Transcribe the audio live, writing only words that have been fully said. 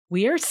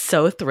We are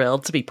so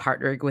thrilled to be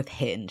partnering with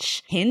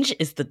Hinge. Hinge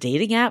is the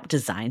dating app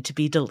designed to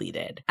be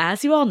deleted.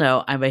 As you all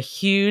know, I'm a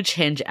huge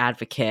Hinge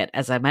advocate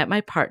as I met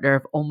my partner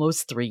of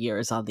almost 3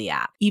 years on the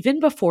app.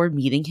 Even before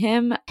meeting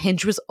him,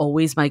 Hinge was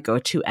always my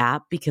go-to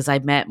app because I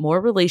met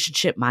more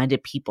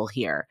relationship-minded people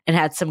here and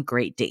had some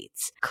great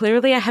dates.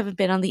 Clearly, I haven't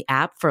been on the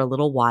app for a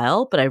little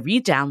while, but I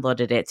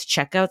re-downloaded it to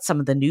check out some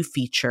of the new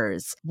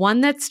features. One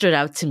that stood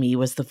out to me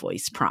was the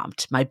voice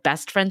prompt, my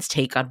best friend's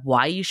take on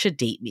why you should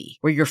date me,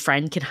 where your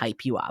friend can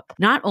hype you up.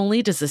 Not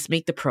only does this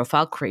make the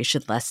profile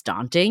creation less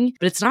daunting,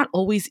 but it's not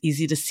always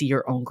easy to see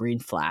your own green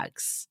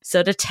flags.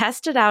 So to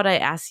test it out, I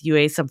asked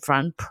Yue some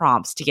fun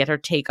prompts to get her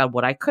take on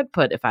what I could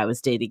put if I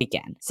was dating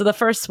again. So the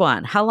first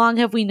one, how long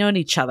have we known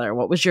each other?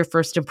 What was your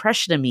first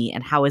impression of me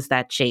and how has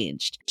that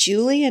changed?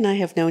 Julie and I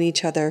have known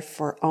each other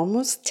for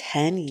almost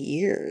 10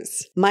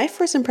 years. My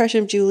first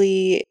impression of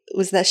Julie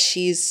was that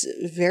she's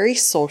very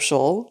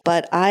social,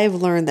 but I've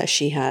learned that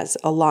she has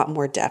a lot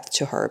more depth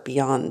to her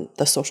beyond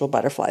the social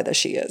butterfly that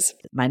she is.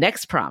 My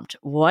next prompt,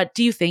 what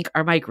do you think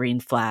are my green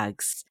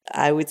flags?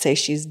 I would say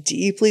she's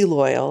deeply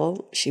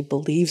loyal. She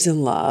believes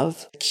in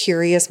love,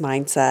 curious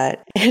mindset,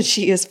 and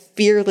she is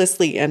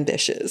fearlessly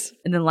ambitious.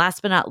 And then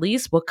last but not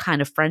least, what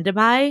kind of friend am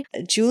I?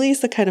 Julie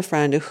is the kind of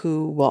friend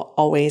who will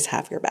always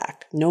have your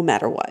back, no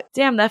matter what.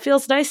 Damn, that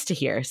feels nice to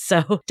hear.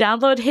 So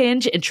download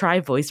Hinge and try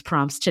voice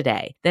prompts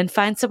today. Then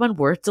find someone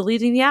worth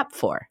deleting the app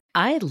for.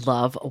 I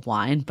love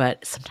wine,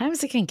 but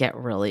sometimes it can get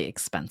really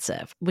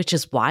expensive, which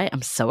is why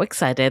I'm so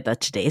excited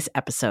that today's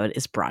episode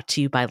is brought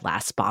to you by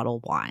Last Bottle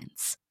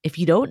Wines. If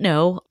you don't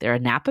know, they're a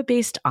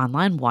Napa-based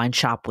online wine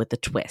shop with a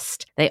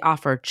twist. They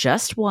offer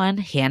just one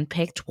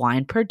hand-picked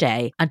wine per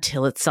day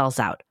until it sells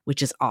out,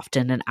 which is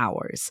often in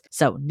hours.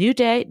 So new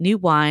day, new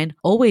wine,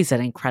 always at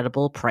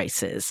incredible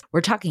prices.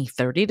 We're talking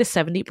 30 to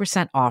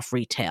 70% off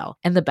retail.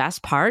 And the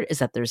best part is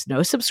that there's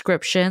no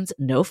subscriptions,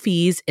 no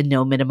fees, and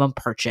no minimum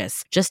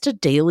purchase. Just a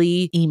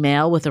daily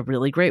email with a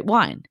really great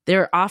wine.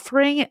 They're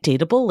offering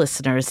Dateable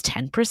listeners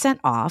 10%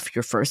 off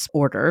your first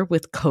order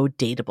with code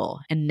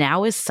Dateable. And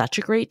now is such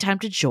a great time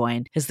to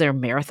join as their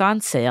marathon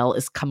sale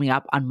is coming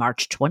up on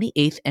March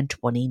 28th and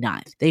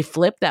 29th. They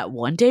flip that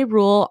one-day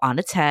rule on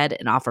its head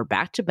and offer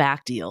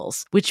back-to-back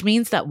deals, which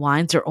means that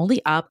wines are only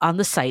up on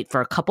the site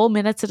for a couple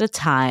minutes at a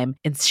time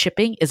and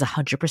shipping is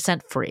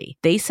 100% free.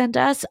 They sent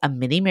us a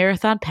mini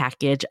marathon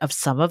package of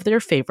some of their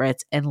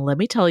favorites, and let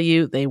me tell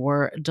you, they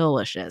were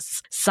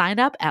delicious. Sign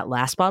up at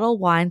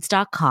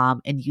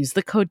lastbottlewines.com and use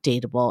the code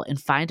Dateable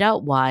and find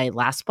out why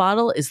Last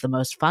Bottle is the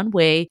most fun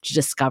way to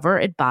discover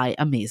and buy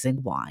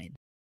amazing wine.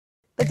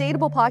 The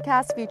Dateable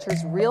podcast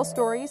features real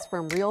stories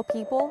from real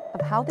people of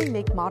how they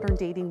make modern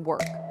dating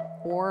work,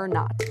 or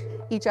not.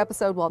 Each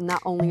episode will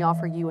not only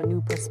offer you a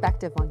new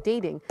perspective on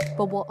dating,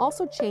 but will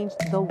also change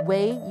the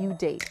way you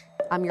date.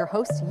 I'm your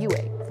host, Yue,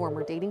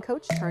 former dating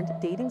coach turned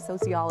dating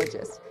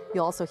sociologist.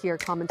 You'll also hear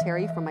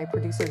commentary from my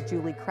producer,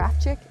 Julie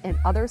Krafchick, and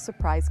other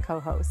surprise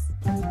co-hosts.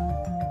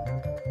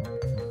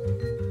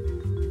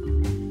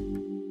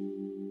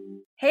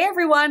 Hey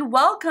everyone,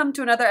 welcome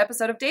to another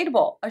episode of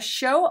Dateable, a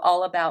show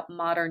all about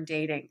modern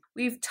dating.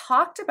 We've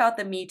talked about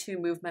the Me Too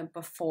movement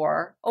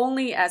before,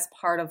 only as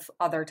part of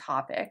other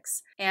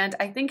topics, and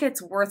I think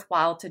it's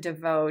worthwhile to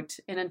devote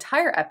an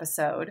entire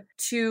episode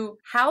to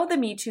how the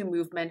Me Too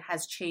movement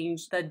has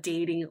changed the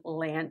dating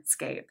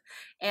landscape.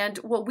 And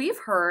what we've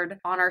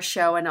heard on our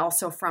show and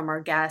also from our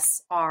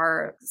guests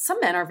are some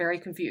men are very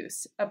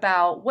confused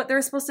about what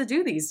they're supposed to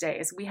do these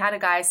days. We had a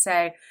guy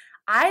say,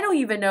 I don't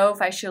even know if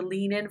I should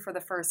lean in for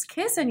the first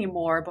kiss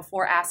anymore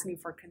before asking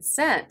for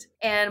consent.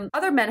 And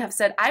other men have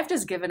said, I've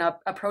just given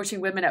up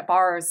approaching women at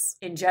bars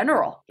in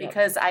general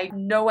because I have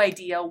no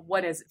idea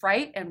what is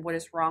right and what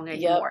is wrong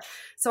anymore.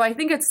 So I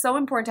think it's so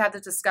important to have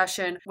this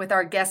discussion with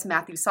our guest,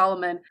 Matthew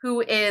Solomon,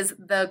 who is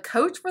the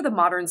coach for the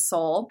modern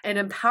soul, an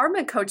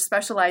empowerment coach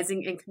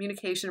specializing in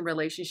communication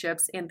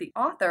relationships, and the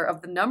author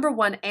of the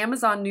 #1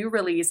 Amazon new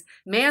release,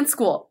 Man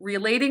School,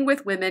 Relating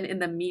with Women in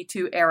the Me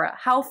Too Era.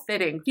 How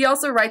fitting. He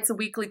also writes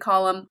a weekly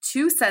column,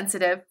 Too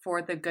Sensitive,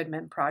 for the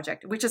Goodman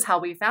Project, which is how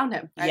we found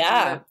him. Right?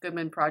 Yeah. The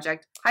Goodman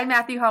Project. Hi,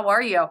 Matthew. How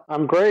are you?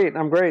 I'm great.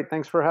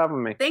 Thanks for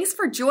having me. Thanks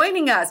for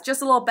joining us.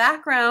 Just a little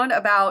background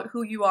about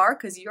who you are,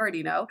 because you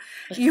already know.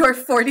 You're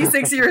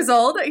 46 years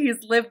old.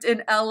 He's lived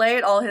in LA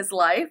all his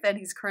life, and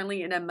he's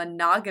currently in a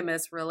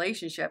monogamous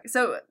relationship.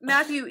 So,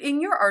 Matthew, in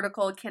your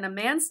article, Can a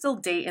Man Still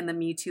Date in the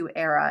Me Too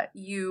Era?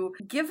 You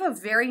give a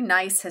very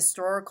nice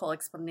historical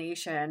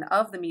explanation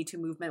of the Me Too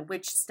movement,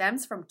 which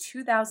stems from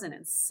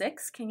 2006.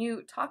 Can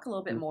you talk a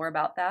little bit more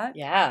about that?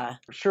 Yeah.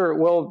 Sure.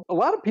 Well, a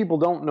lot of people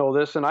don't know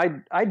this, and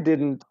I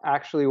didn't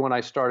actually when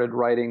I started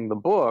writing the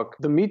book.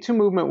 The Me Too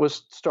movement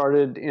was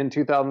started in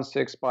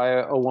 2006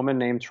 by a woman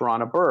named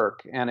Tarana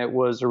Burke, and it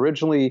was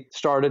originally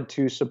started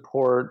to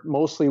support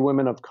mostly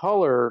women of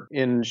color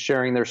in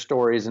sharing their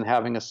stories and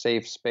having a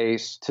safe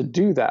space to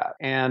do that.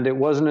 And it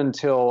wasn't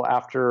until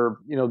after,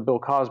 Bill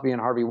Cosby and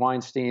Harvey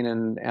Weinstein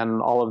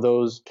and all of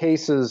those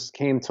cases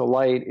came to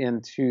light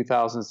in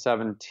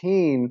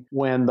 2017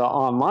 when the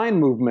online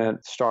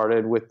movement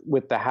started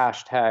with the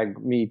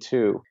hashtag Me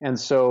Too. And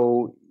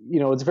so,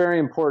 it's very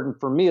important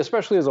for me,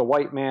 especially as a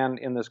white man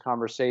in this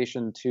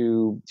conversation,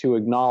 to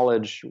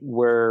acknowledge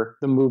where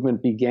the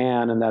movement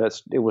began, and that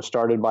it was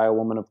started by a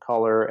woman of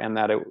color, and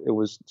that it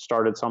was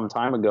started some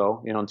time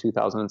ago, in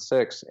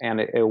 2006. And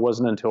it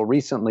wasn't until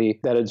recently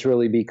that it's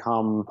really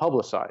become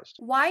publicized.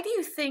 Why do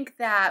you think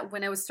that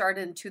when it was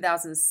started in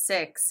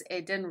 2006,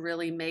 it didn't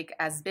really make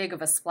as big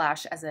of a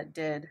splash as it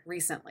did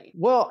recently?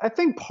 Well, I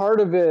think part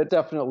of it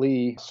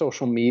definitely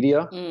social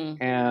media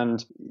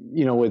and,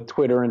 with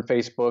Twitter and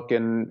Facebook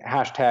and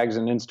hashtags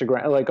and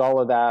Instagram, like all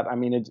of that. I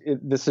mean,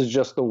 this is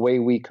just the way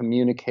we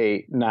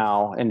communicate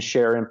now and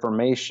share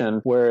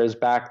information. Whereas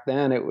back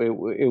then it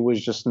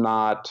was just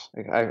not,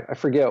 I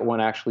forget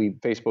when actually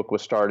Facebook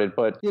was started,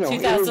 but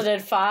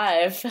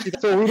 2005.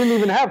 So we didn't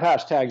even have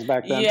hashtags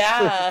back then.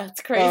 Yeah,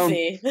 it's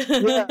crazy.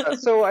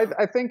 So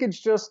I think it's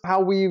just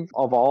how we've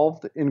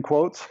evolved, in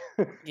quotes,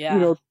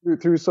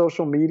 through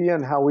social media,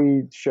 and how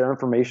we share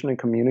information and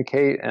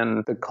communicate.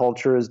 And the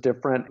culture is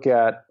different.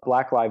 Get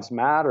Black Lives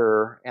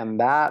Matter and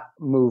that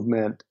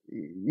movement,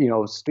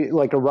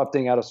 like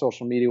erupting out of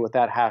social media with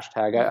that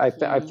hashtag.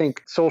 I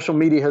think social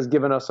media has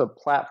given us a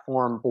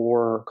platform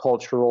for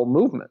cultural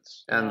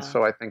movements. And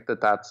so I think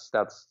that's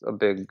a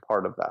big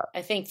part of that.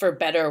 I think for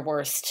better or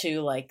worse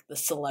too, like the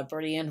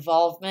celebrity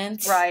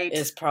involvement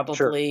is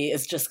probably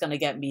is just going to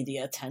get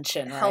media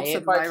attention, right? Helps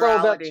with virality.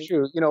 Well, that's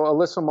true.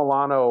 Alyssa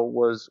Milano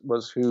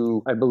was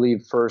who I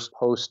believe first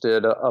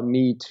posted a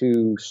Me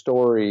Too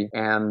story,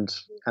 and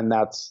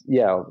that's,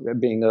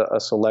 being a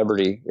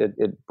celebrity,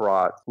 it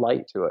brought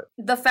light to it.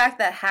 The fact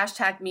that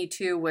hashtag Me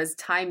Too was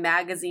Time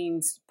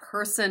Magazine's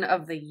Person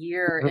of the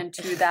Year in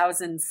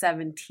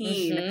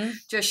 2017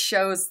 just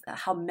shows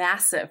how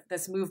massive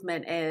this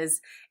movement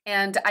is.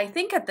 And I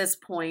think at this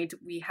point,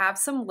 we have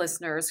some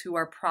listeners who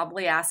are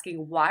probably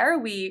asking, why are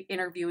we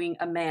interviewing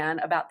a man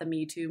about the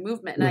Me Too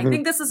movement? And I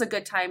think this is a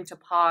good time to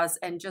pause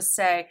and just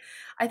say,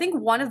 I think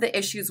one of the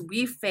issues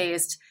we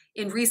faced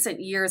in recent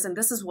years, and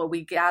this is what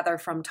we gather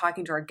from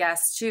talking to our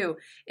guests too,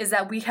 is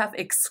that we have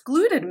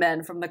excluded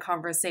men from the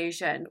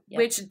conversation,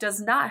 which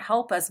does not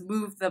help us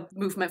move the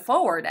movement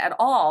forward at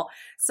all.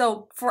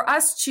 So for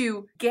us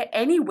to get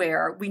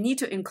anywhere, we need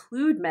to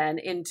include men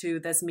into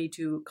this Me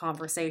Too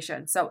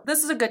conversation. So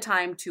this is a good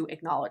time to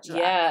acknowledge that.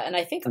 Yeah, and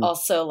I think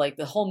also like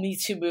the whole Me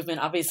Too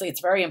movement, obviously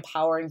it's very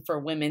empowering for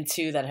women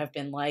too that have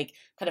been like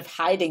kind of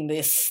hiding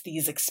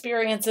these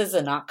experiences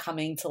and not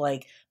coming to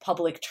like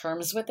public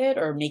terms with it,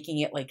 or making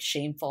it like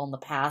shameful in the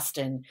past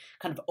and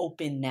kind of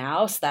open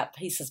now. So that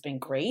piece has been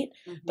great.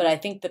 But I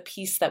think the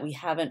piece that we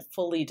haven't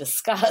fully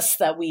discussed,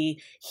 that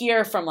we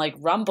hear from like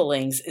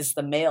rumblings, is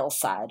the male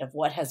side of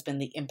what has been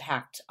the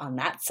impact on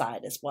that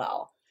side as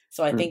well.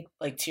 So I think,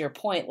 like, to your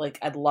point, like,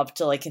 I'd love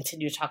to like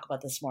continue to talk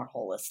about this more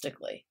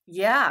holistically.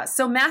 Yeah.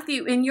 So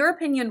Matthew, in your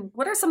opinion,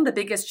 what are some of the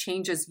biggest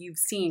changes you've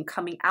seen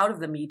coming out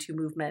of the Me Too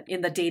movement in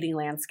the dating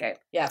landscape?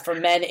 Yeah, for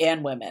men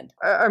and women.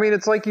 I mean,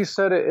 it's like you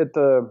said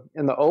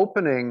in the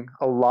opening,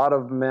 a lot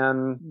of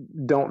men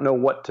don't know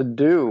what to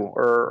do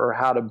or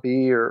how to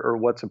be or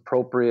what's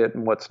appropriate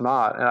and what's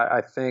not. And I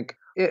think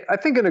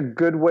in a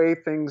good way,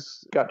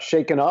 things got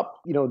shaken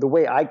up. The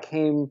way I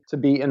came to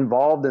be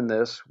involved in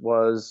this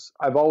was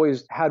I've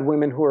always had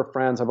women who are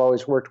friends. I've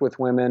always worked with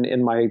women.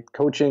 In my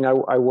coaching,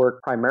 I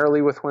work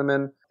primarily with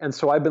women. And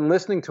so I've been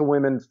listening to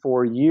women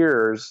for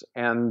years,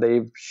 and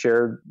they've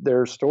shared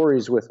their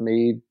stories with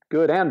me,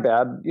 good and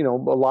bad, a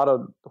lot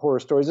of horror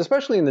stories,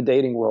 especially in the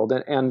dating world.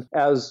 And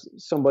as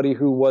somebody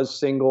who was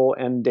single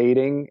and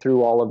dating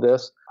through all of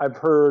this, I've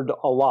heard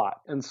a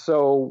lot. And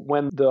so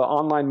when the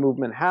online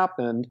movement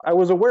happened, I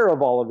was aware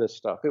of all of this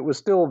stuff. It was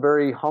still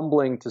very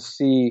humbling to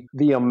see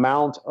the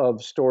amount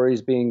of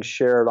stories being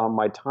shared on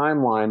my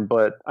timeline,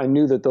 but I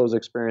knew that those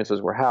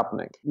experiences were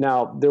happening.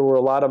 Now, there were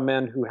a lot of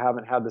men who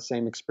haven't had the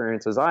same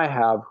experience as I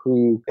have,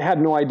 who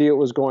had no idea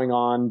what was going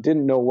on,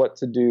 didn't know what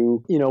to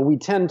do. We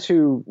tend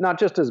to, not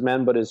just as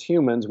men, but as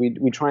humans,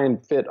 we try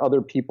and fit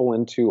other people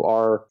into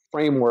our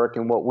framework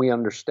and what we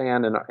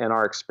understand and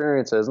our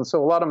experiences. And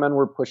so a lot of men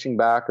were pushing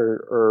back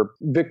or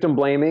victim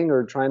blaming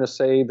or trying to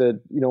say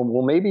that,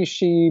 well, maybe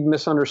she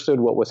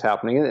misunderstood what was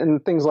happening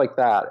and things like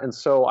that. And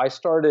so I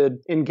started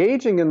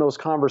engaging in those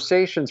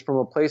conversations from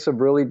a place of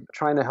really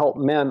trying to help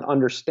men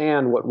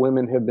understand what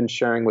women have been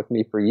sharing with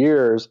me for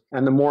years.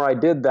 And the more I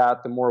did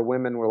that, the more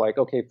women were like,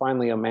 okay,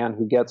 finally a man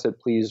who gets it,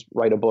 please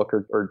write a book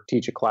or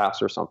teach a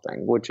class or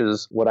something, which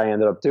is what I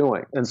ended up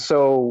doing. And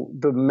so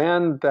the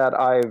men that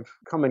I've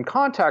come in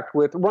contact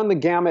with run the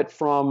gamut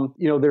from,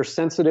 they're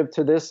sensitive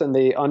to this and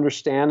they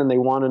understand and they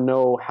want to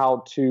know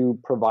how to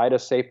provide a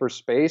safer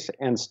space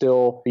and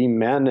still be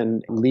men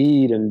and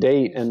lead and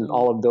date and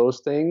all of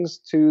those things,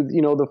 to,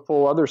 the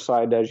full other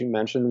side, as you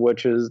mentioned,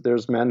 which is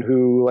there's men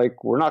who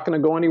we're not going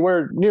to go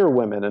anywhere near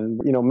women, and,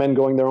 men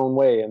going their own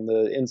way, and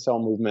the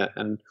incel movement.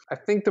 And I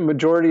think the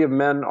majority of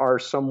men are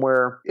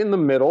somewhere in the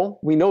middle.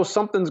 We know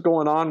something's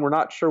going on. We're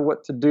not sure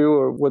what to do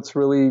or what's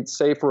really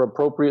safe or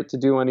appropriate to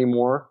do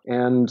anymore.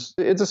 And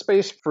It's a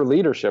space for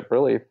leadership,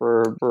 really,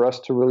 for us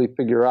to really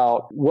figure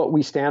out what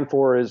we stand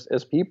for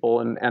as people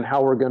and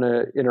how we're going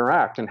to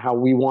interact and how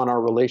we want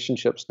our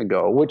relationships to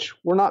go, which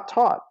we're not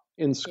taught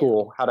in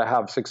school how to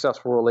have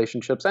successful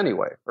relationships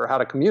anyway, or how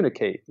to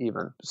communicate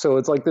even. So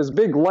it's like this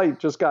big light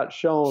just got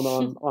shown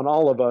on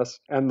all of us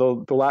and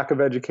the lack of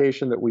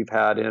education that we've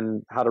had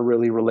in how to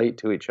really relate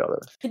to each other.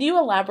 Could you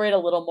elaborate a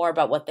little more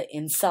about what the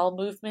incel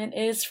movement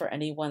is for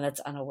anyone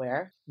that's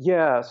unaware?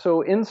 Yeah,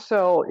 so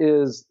incel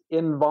is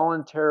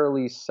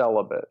involuntarily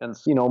celibate. And,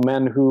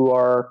 men who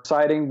are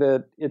deciding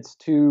that it's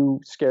too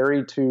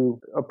scary to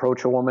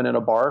approach a woman in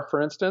a bar,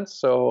 for instance.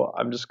 So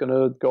I'm just going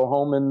to go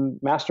home and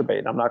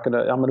masturbate. I'm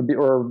going to be,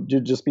 or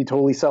just be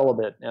totally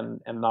celibate and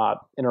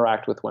not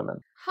interact with women.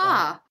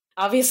 Huh.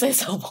 Obviously,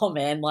 as a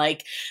woman,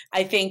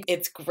 I think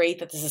it's great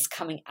that this is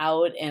coming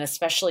out, and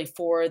especially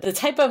for the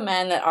type of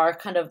men that are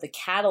kind of the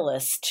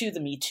catalyst to the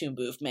Me Too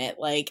movement.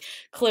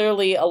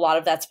 Clearly, a lot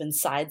of that's been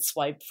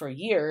sideswiped for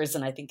years,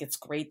 and I think it's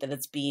great that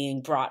it's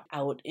being brought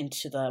out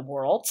into the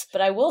world.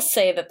 But I will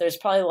say that there's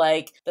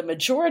probably the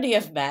majority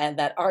of men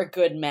that are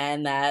good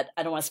men that,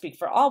 I don't want to speak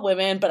for all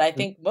women, but I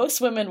think most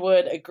women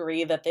would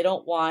agree that they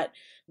don't want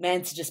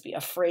men to just be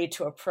afraid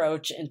to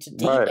approach and to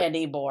date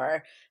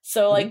anymore.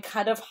 So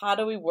kind of how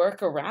do we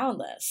work around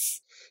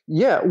this?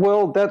 Yeah,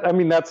 well,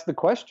 that's the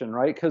question,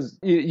 right? Because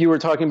you were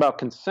talking about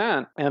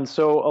consent. And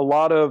so a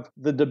lot of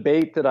the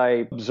debate that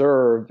I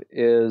observe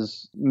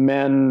is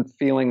men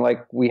feeling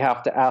like we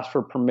have to ask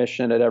for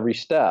permission at every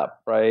step,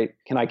 right?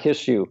 Can I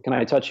kiss you? Can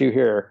I touch you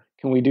here?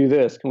 Can we do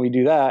this? Can we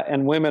do that?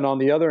 And women, on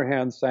the other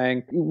hand,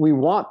 saying, we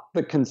want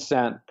the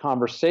consent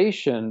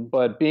conversation,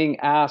 but being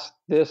asked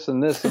this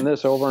and this and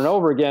this over and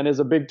over again is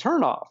a big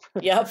turnoff.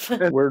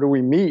 Yep. Where do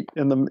we meet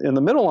in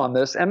the middle on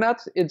this? And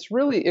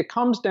it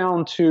comes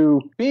down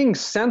to being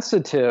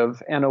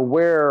sensitive and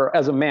aware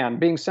as a man,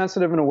 being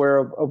sensitive and aware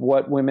of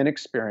what women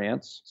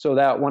experience, so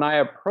that when I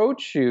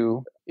approach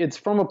you, it's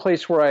from a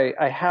place where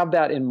I have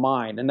that in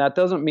mind. And that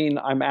doesn't mean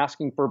I'm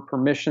asking for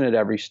permission at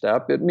every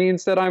step. It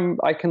means that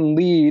I can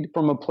lead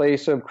from a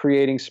place of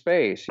creating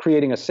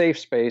a safe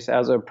space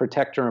as a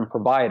protector and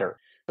provider.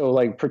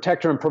 So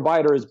protector and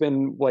provider has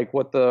been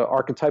what the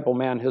archetypal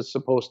man is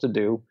supposed to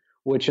do,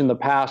 which in the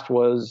past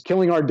was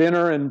killing our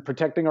dinner and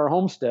protecting our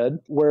homestead,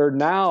 where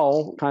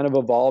now kind of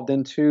evolved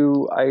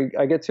into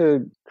I get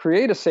to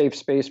create a safe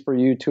space for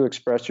you to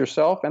express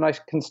yourself, and I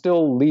can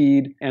still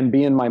lead and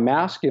be in my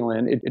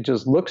masculine. It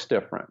just looks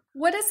different.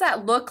 What does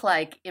that look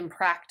like in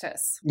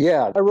practice?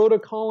 Yeah, I wrote a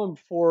column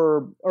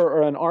or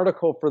an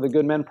article for the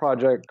Good Men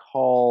Project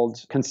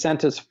called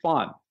Consent is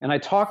Fun. And I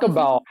talk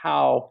about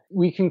how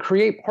we can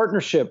create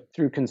partnership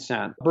through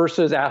consent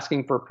versus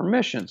asking for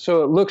permission.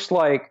 So it looks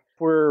like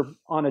we're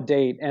on a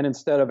date, and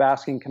instead of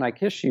asking, can I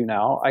kiss you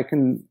now, I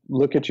can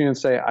look at you and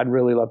say, I'd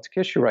really love to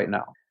kiss you right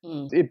now.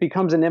 It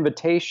becomes an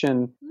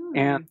invitation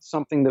and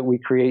something that we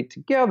create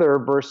together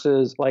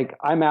versus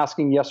I'm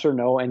asking yes or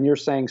no and you're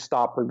saying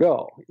stop or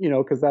go,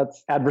 because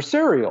that's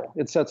adversarial.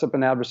 It sets up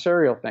an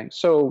adversarial thing.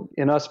 So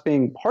in us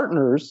being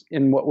partners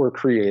in what we're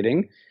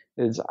creating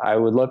is, I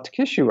would love to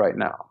kiss you right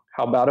now.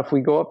 How about if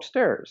we go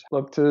upstairs?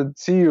 Love to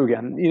see you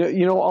again.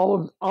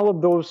 All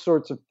of those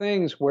sorts of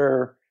things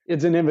where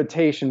it's an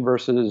invitation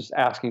versus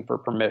asking for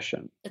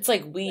permission. It's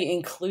we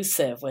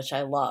inclusive, which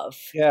I love.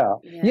 Yeah.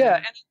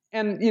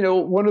 And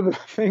one of the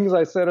things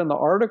I said in the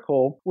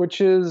article,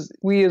 which is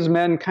we as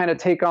men kind of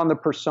take on the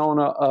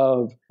persona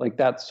of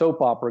that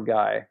soap opera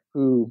guy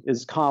who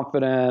is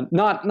confident,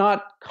 not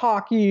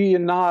cocky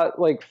and not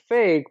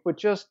fake, but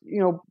just,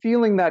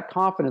 feeling that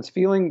confidence,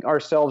 feeling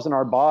ourselves in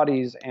our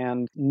bodies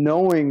and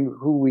knowing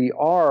who we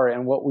are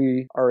and what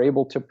we are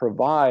able to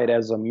provide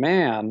as a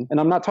man. And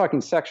I'm not talking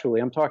sexually,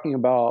 I'm talking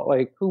about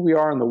who we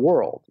are in the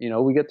world.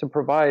 We get to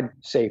provide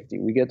safety,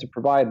 we get to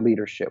provide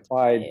leadership,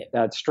 provide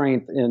that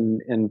strength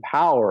in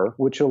power,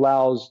 which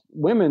allows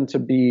women to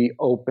be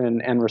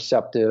open and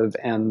receptive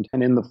and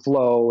in the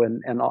flow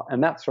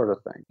and that sort of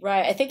thing.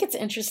 Right. I think it's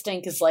interesting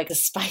because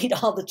despite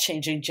all the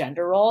changing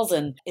gender roles,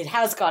 and it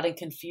has gotten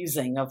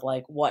confusing of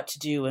what to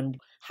do and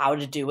how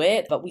to do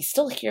it, but we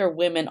still hear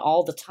women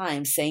all the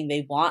time saying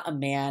they want a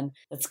man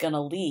that's going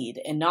to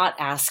lead and not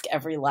ask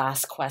every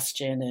last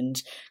question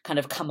and kind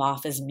of come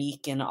off as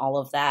meek and all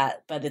of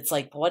that. But it's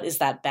what is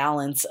that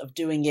balance of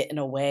doing it in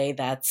a way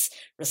that's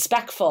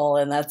respectful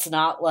and that's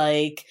not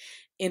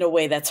in a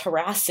way that's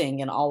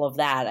harassing and all of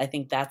that? I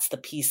think that's the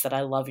piece that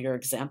I love your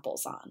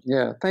examples on.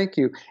 Yeah, thank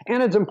you.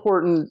 And it's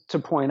important to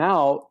point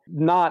out,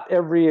 not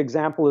every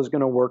example is going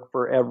to work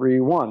for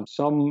everyone.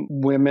 Some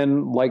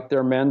women like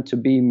their men to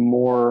be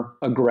more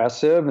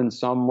aggressive and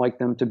some like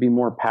them to be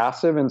more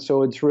passive. And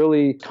so it's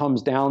really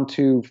comes down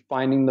to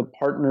finding the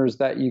partners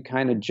that you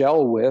kind of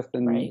gel with.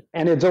 And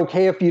it's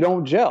okay if you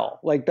don't gel.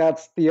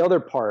 That's the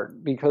other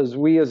part, because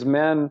we as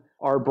men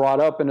are brought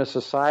up in a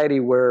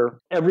society where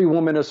every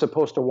woman is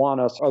supposed to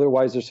want us.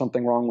 Otherwise, there's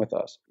something wrong with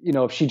us.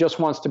 If she just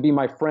wants to be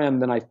my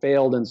friend, then I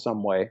failed in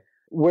some way.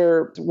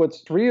 Where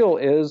what's real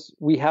is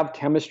we have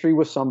chemistry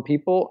with some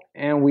people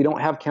and we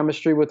don't have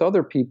chemistry with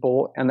other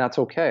people, and that's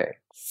okay.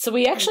 So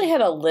we actually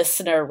had a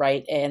listener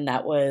write in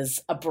that was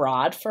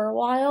abroad for a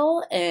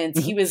while, and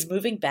he was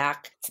moving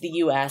back to the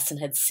US and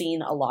had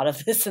seen a lot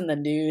of this in the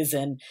news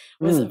and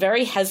was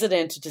very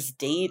hesitant to just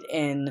date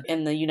in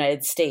the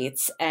United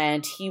States.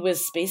 And he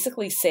was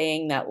basically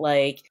saying that,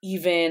 like,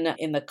 even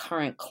in the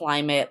current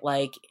climate,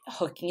 like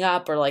hooking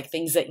up or like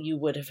things that you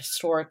would have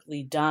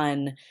historically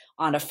done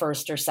on a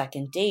first or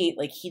second date,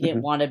 like he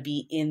didn't want to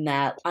be in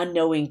that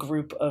unknowing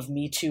group of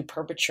Me Too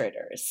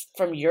perpetrators.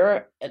 From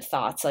your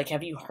thoughts, like,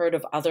 have you heard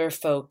of other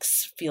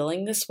folks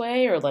feeling this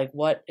way, or like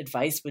what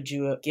advice would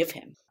you give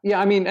him? Yeah,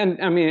 I mean,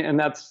 and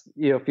that's,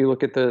 if you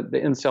look at the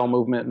incel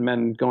movement and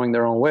men going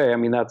their own way, I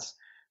mean, that's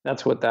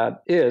what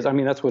that is. I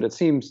mean, that's what it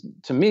seems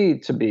to me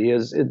to be,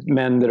 is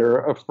men that are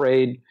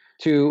afraid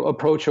to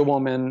approach a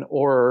woman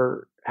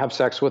or have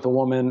sex with a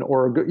woman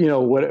or,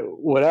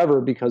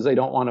 whatever, because they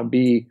don't want to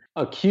be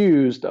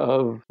accused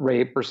of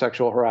rape or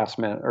sexual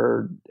harassment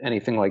or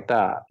anything like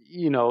that.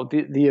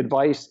 The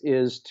advice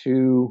is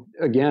to,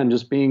 again,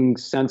 just being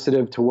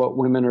sensitive to what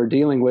women are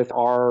dealing with.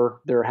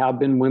 There have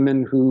been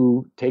women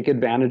who take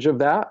advantage of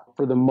that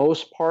for the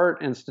most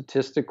part, and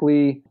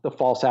statistically, the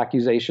false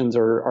accusations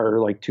are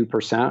like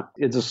 2%.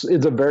 It's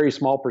a very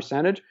small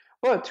percentage.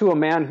 But to a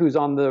man who's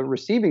on the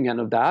receiving end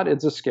of that,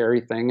 it's a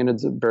scary thing and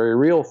it's a very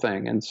real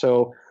thing. And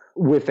so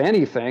with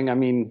anything, I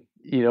mean,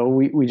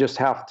 we just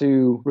have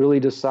to really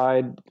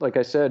decide, like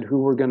I said, who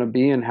we're going to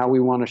be and how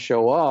we want to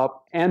show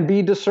up and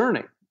be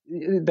discerning.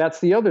 That's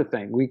the other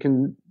thing. We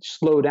can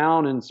slow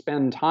down and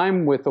spend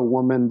time with a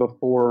woman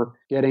before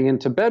getting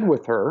into bed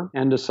with her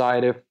and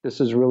decide if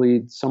this is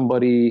really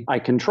somebody I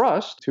can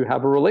trust to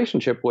have a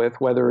relationship with,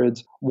 whether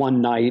it's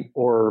one night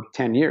or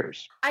 10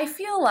 years. I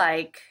feel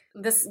like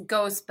this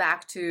goes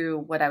back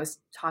to what I was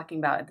talking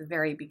about at the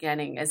very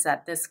beginning, is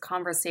that this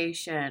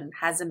conversation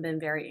hasn't been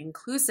very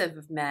inclusive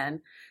of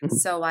men.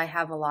 So I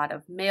have a lot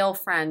of male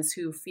friends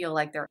who feel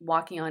like they're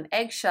walking on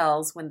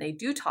eggshells when they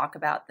do talk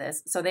about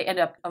this. So they end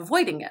up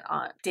avoiding it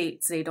on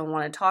dates. They don't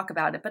want to talk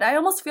about it. But I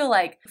almost feel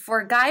like for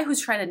a guy who's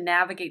trying to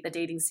navigate the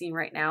dating scene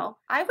right now,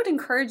 I would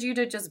encourage you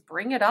to just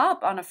bring it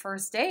up on a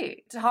first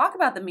date. Talk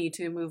about the Me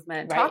Too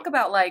movement. Right. Talk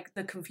about like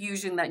the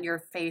confusion that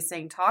you're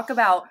facing. Talk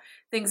about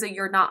things that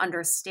you're not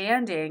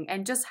understanding,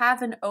 and just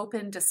have an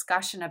open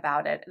discussion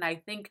about it. And I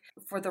think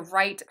for the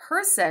right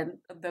person,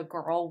 the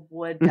girl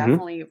would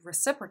definitely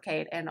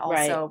reciprocate and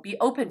also be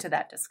open to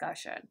that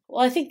discussion.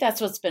 Well, I think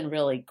that's what's been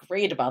really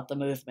great about the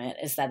movement,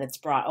 is that it's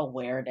brought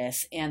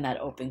awareness and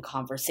that open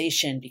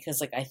conversation. Because,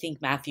 like, I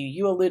think, Matthew,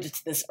 you alluded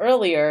to this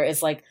earlier,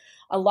 is like,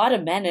 a lot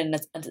of men, and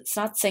it's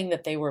not saying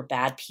that they were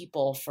bad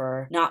people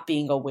for not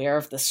being aware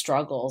of the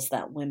struggles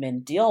that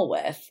women deal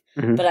with,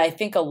 but I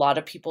think a lot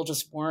of people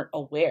just weren't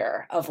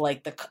aware of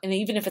like and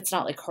even if it's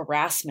not like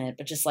harassment,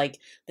 but just like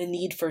the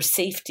need for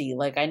safety.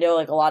 Like, I know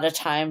like a lot of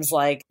times,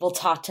 like, we'll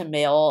talk to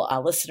male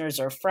listeners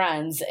or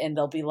friends and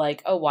they'll be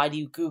like, oh, why do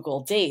you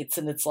Google dates?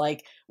 And it's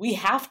like, we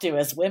have to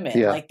as women.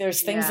 Yeah. Like,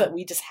 there's things that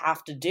we just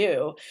have to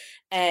do.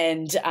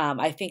 And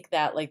I think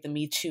that like the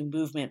Me Too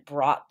movement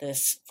brought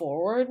this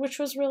forward, which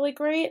was really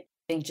great.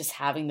 I think just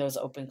having those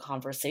open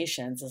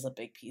conversations is a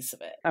big piece of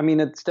it. I mean,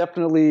 it's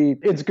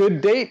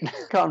good date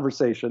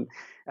conversation.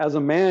 As a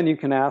man, you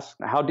can ask,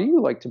 how do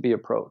you like to be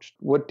approached?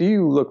 What do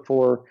you look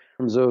for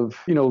in terms of,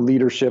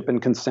 leadership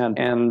and consent?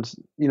 And,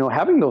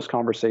 having those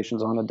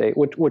conversations on a date,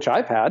 which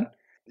I've had.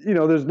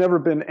 There's never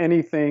been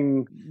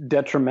anything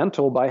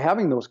detrimental by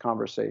having those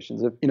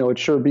conversations. If, it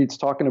sure beats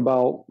talking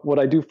about what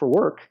I do for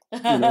work,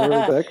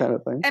 that kind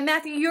of thing. And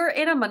Matthew, you're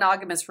in a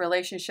monogamous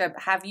relationship.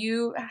 Have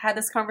you had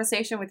this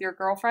conversation with your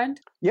girlfriend?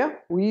 Yeah,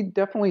 we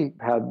definitely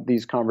had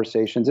these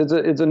conversations.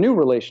 It's a new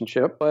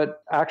relationship,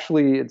 but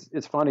actually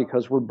it's funny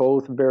because we're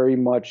both very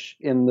much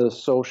in the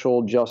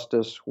social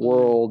justice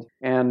world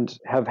and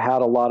have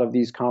had a lot of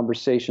these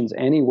conversations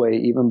anyway,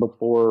 even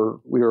before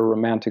we were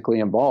romantically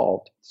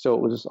involved. So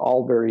it was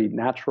all very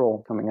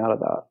natural coming out of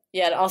that.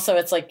 Yeah, and also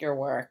it's like your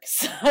work.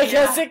 So I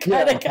guess it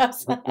kind of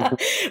comes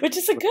out, which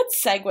is a good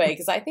segue,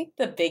 because I think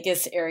the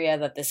biggest area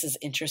that this is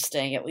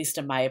interesting, at least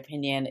in my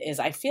opinion, is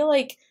I feel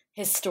like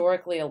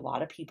historically a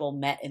lot of people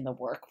met in the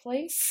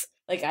workplace.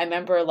 Like, I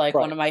remember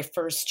one of my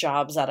first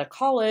jobs out of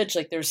college,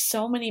 like there's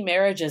so many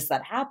marriages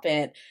that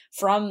happened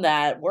from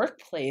that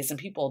workplace, and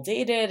people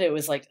dated. It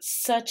was like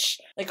such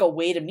like a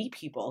way to meet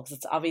people, because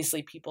it's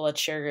obviously people that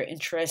share your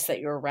interests that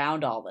you're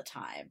around all the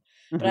time.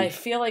 But I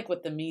feel like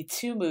with the Me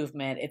Too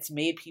movement, it's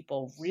made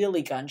people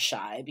really gun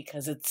shy,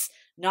 because it's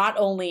not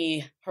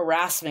only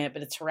harassment,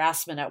 but it's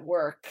harassment at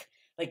work.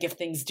 Like, if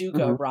things do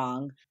go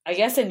wrong. I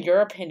guess in your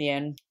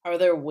opinion, are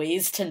there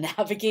ways to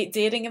navigate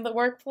dating in the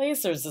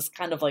workplace, or is this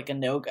kind of like a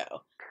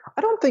no-go?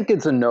 I don't think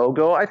it's a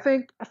no-go. I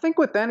think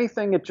with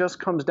anything, it just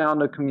comes down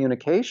to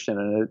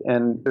communication.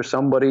 And there's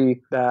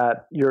somebody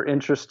that you're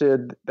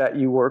interested that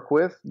you work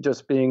with,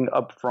 just being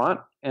upfront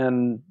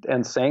and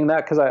saying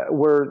that. Because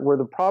where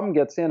the problem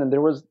gets in, and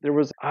there was a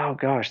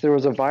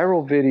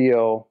viral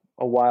video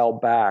a while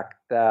back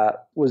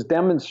that was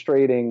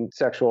demonstrating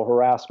sexual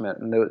harassment.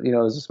 And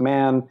this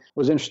man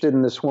was interested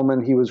in this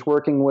woman he was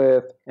working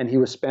with, and he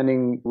was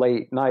spending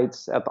late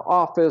nights at the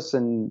office,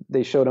 and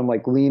they showed him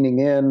like leaning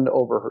in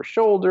over her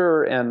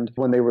shoulder, and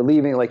when they were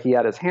leaving, like he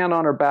had his hand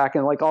on her back,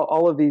 and like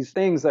all of these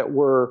things that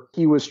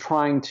he was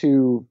trying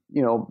to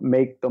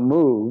make the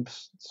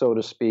moves, so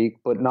to speak,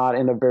 but not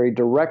in a very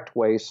direct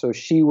way. So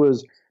she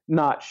was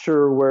not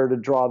sure where to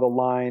draw the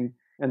line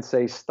and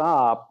say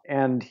stop,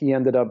 and he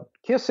ended up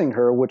kissing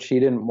her, which she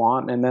didn't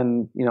want, and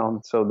then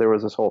so there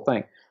was this whole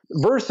thing.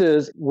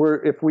 Versus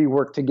if we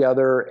work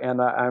together and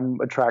I'm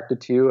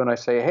attracted to you and I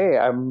say, hey,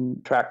 I'm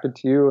attracted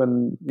to you,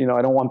 and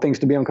I don't want things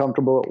to be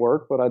uncomfortable at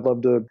work, but I'd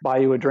love to buy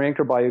you a drink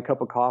or buy you a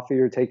cup of coffee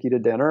or take you to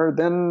dinner,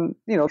 then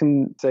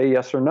can say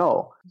yes or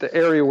no. The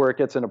area where it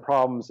gets into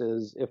problems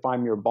is if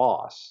I'm your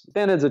boss.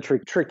 Then it's a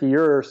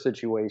trickier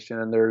situation,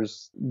 and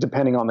there's,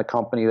 depending on the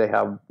company, they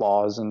have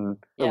laws and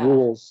the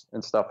rules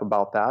and stuff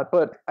about that.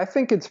 But I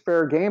think it's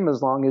fair game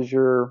as long as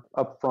you're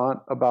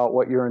upfront about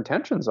what your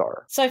intentions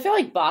are. So I feel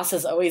like boss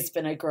has always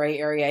been a gray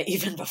area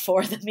even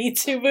before the Me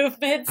Too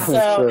movement.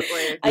 So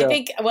I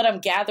think what I'm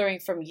gathering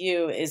from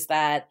you is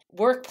that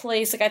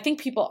workplace, I think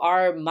people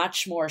are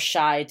much more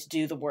shy to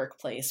do the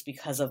workplace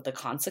because of the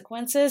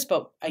consequences.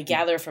 But I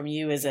gather from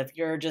you is if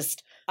you're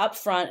just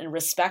upfront and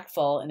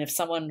respectful, and if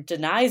someone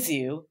denies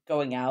you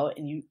going out,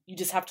 and you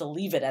just have to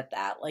leave it at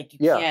that. Like you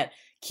can't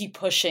keep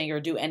pushing or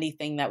do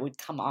anything that would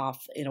come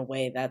off in a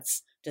way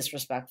that's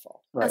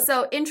disrespectful. Right.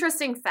 So,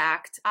 interesting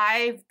fact,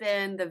 I've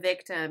been the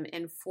victim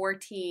in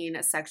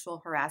 14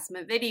 sexual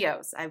harassment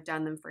videos. I've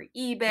done them for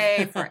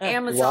eBay, for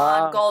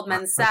Amazon,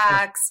 Goldman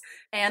Sachs,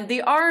 and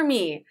the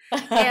Army.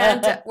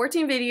 And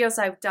 14 videos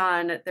I've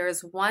done,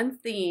 there's one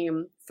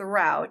theme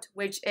throughout,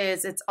 which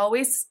is it's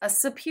always a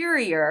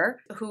superior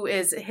who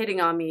is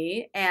hitting on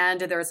me,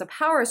 and there's a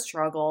power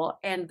struggle,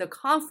 and the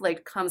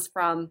conflict comes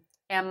from,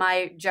 am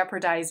I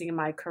jeopardizing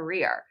my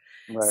career?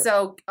 Right.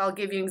 So I'll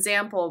give you an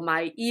example.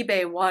 My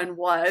eBay one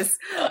was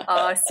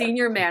a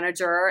senior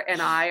manager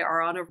and I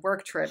are on a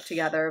work trip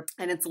together,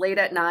 and it's late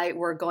at night.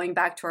 We're going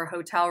back to our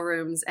hotel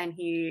rooms, and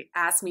he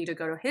asked me to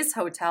go to his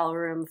hotel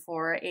room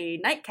for a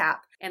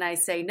nightcap. And I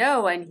say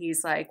no. And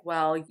he's like,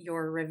 well,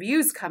 your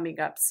review's coming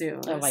up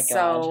soon. Oh my God.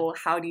 So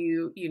how do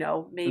you,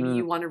 maybe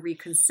you want to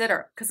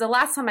reconsider? Because the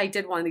last time I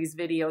did one of these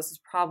videos was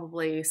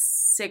probably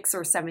 6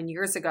 or 7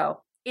 years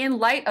ago. In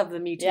light of the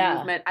Me Too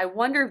movement, I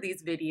wonder if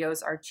these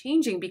videos are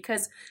changing,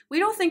 because we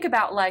don't think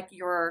about like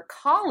your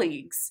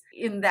colleagues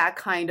in that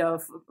kind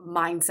of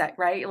mindset,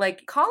 right?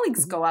 Like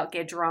colleagues go out,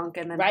 get drunk,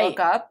 and then hook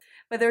up.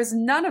 But there's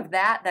none of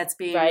that that's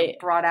being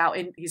brought out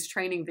in these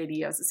training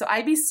videos. So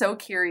I'd be so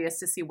curious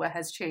to see what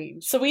has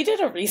changed. So we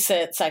did a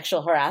recent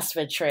sexual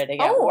harassment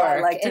training at work,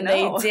 I'd like to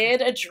know. They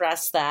did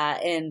address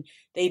that, and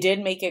they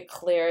did make it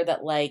clear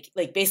that like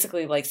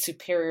basically like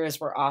superiors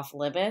were off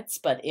limits,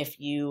 but if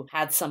you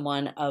had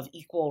someone of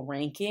equal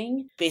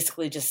ranking,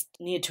 basically just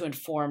needed to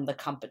inform the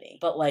company,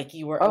 but like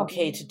you were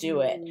okay to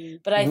do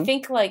it. But I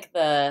think like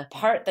the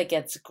part that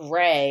gets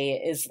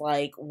gray is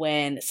like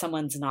when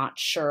someone's not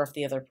sure if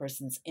the other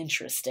person's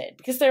interested,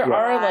 because there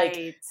are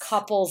like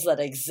couples that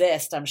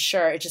exist, I'm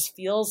sure. It just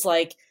feels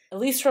like, at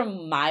least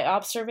from my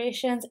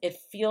observations, it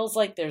feels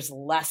like there's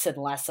less and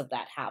less of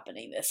that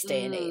happening this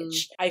day and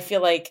age. I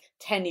feel like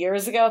 10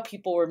 years ago,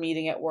 people were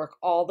meeting at work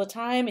all the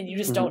time, and you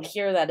just don't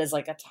hear that as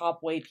like a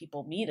top way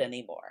people meet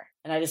anymore.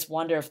 And I just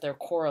wonder if they're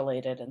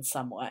correlated in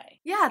some way.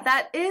 Yeah,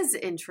 that is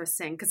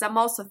interesting, because I'm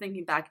also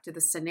thinking back to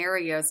the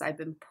scenarios I've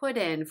been put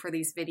in for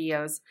these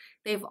videos.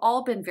 They've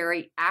all been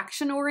very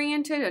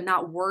action-oriented and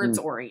not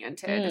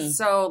words-oriented.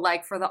 So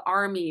like for the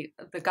Army,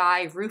 the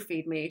guy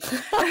roofied me.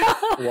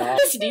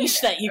 This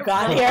niche that you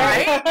got here.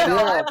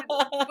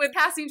 Right? When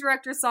casting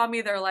directors saw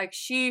me, they're like,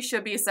 she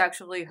should be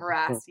sexually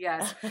harassed.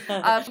 Yes.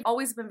 I've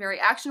always been very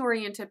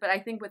action-oriented, but I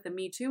think with the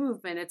Me Too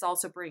movement, it's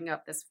also bringing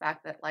up this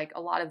fact that like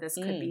a lot of this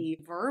could be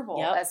verbal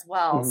as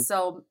well.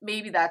 So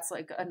maybe that's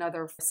like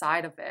another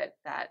side of it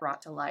that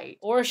brought to light.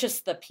 Or it's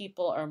just the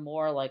people are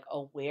more like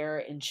aware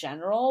in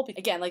general.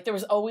 Again, like there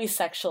was always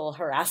sexual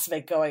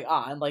harassment going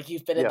on. Like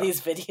you've been in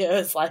these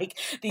videos, like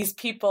these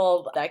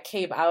people that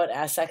came out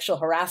as sexual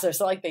harassers.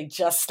 So like they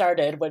just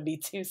started when Me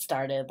Too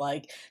started.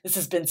 Like this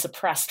has been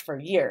suppressed for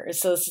years.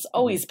 So this has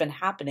always been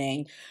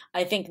happening.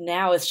 I think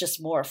now it's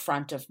just more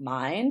front of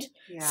mind.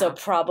 So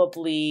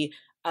probably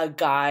a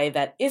guy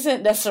that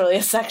isn't necessarily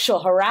a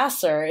sexual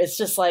harasser is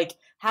just like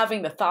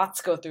having the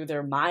thoughts go through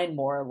their mind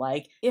more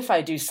like, if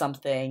I do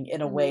something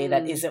in a way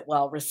that isn't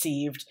well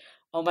received,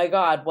 oh my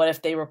God, what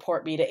if they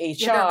report me to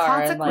HR? There are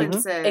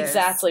consequences. And like,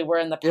 exactly. Where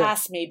in the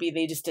past, maybe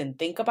they just didn't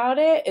think about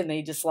it and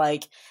they just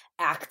like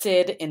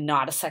acted in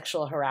not a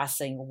sexual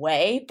harassing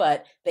way,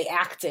 but they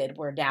acted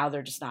where now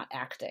they're just not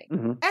acting.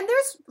 And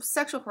there's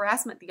sexual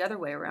harassment the other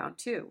way around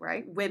too,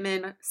 right?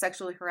 Women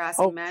sexually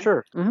harassing men.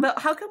 Sure. But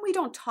how come we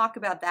don't talk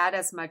about that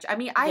as much? I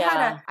mean,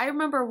 I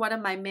remember one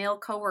of my male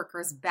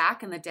coworkers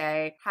back in the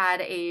day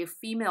had a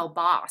female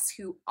boss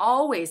who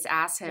always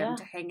asked him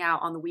to hang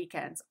out on the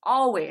weekends,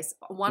 always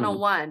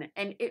one-on-one.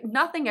 And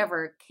nothing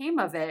ever came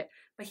of it.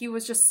 but he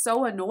was just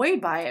so annoyed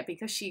by it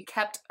because she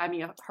kept,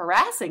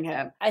 harassing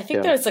him. I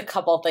think there's a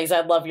couple of things.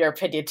 I'd love your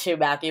opinion too,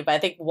 Matthew, but I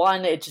think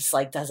one, it just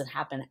like doesn't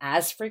happen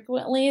as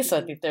frequently. So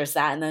I think there's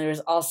that. And then there's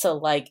also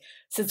like,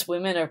 since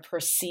women are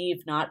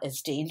perceived not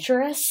as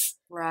dangerous,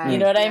 right? You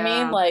know what I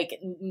mean? Like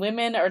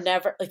women are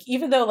never, like,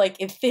 even though like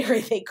in theory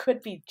they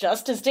could be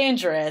just as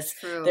dangerous,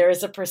 there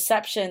is a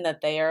perception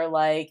that they are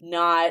like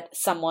not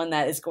someone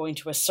that is going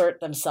to assert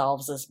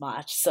themselves as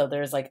much. So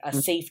there's like a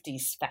safety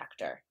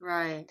factor.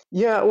 Right.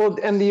 Yeah, well,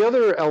 and the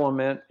other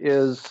element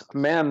is,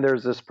 men,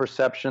 there's this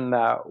perception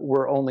that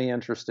we're only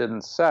interested in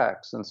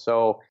sex. And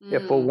so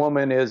if a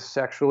woman is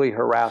sexually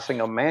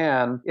harassing a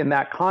man in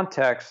that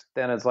context,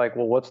 then it's like,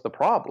 well, what's the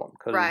problem?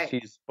 Because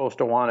she's supposed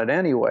to want it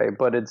anyway.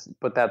 But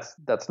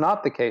that's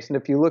not the case. And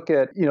if you look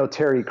at,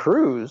 Terry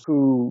Crews,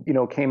 who,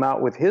 came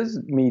out with his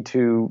Me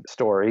Too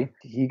story,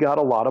 he got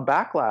a lot of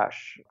backlash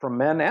from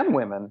men and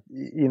women,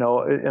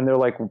 and they're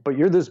like, but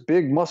you're this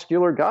big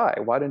muscular guy.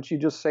 Why didn't you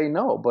just say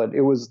no? But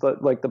it was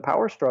like the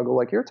power struggle,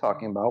 like you're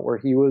talking about, where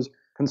he was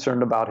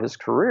concerned about his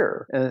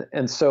career.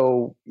 And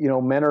so,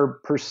 men are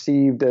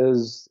perceived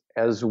as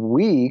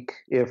weak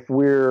if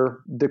we're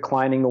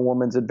declining a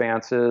woman's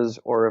advances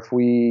or if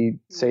we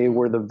say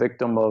we're the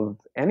victim of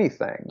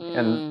anything.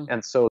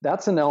 And so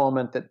that's an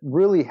element that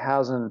really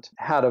hasn't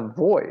had a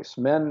voice.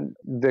 Men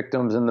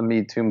victims in the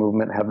Me Too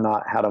movement have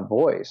not had a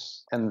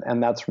voice.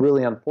 And that's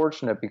really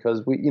unfortunate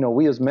because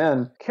we as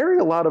men carry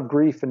a lot of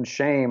grief and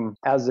shame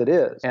as it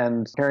is.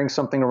 And carrying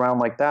something around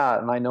like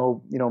that, and I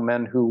know,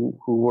 men who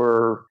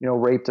were,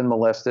 raped and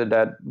molested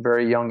at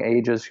very young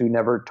ages who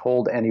never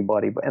told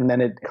anybody, and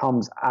then it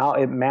comes out,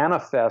 it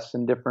manifests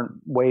in different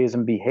ways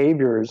and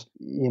behaviors.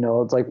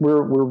 It's like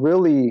we're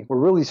really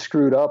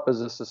screwed up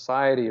as a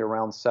society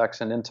around sex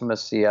and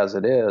intimacy as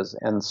it is.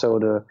 And so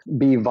to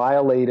be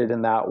violated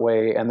in that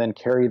way and then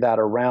carry that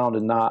around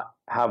and not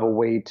have a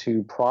way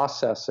to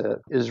process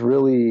it is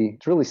really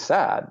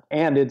sad.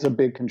 And it's a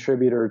big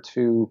contributor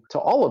to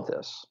all of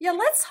this. Yeah,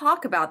 let's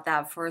talk about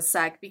that for a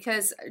sec,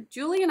 because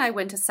Julie and I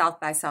went to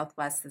South by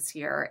Southwest this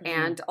year,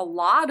 and a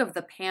lot of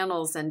the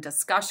panels and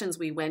discussions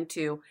we went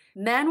to,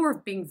 men were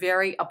being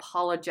very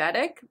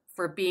apologetic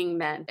for being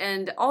men.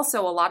 And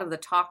also a lot of the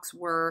talks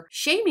were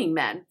shaming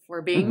men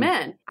for being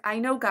men. I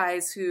know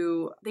guys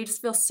who, they just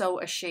feel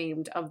so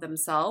ashamed of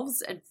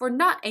themselves and for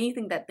not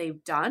anything that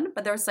they've done,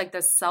 but there's like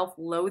this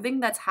self-loathing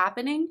that's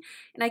happening.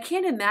 And I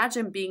can't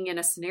imagine being in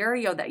a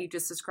scenario that you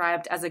just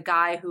described as a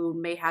guy who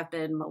may have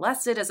been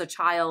molested as a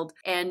child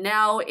and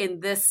now in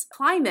this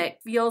climate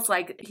feels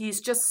like he's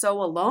just so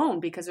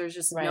alone because there's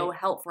just no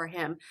help for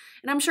him.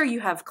 And I'm sure you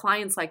have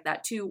clients like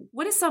that too.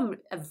 What is some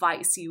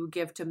advice you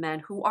give to men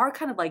who are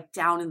kind of like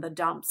down in the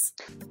dumps?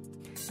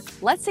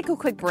 Let's take a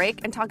quick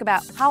break and talk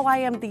about how I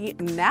am the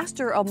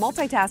master of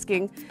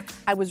multitasking.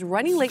 I was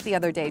running late the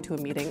other day to a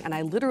meeting, and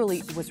I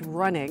literally was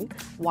running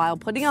while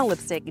putting on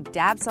lipstick,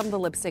 dabbed some of the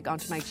lipstick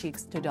onto my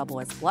cheeks to double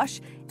as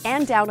blush,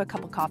 and down a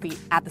cup of coffee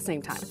at the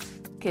same time.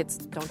 Kids,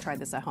 don't try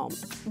this at home.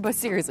 But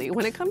seriously,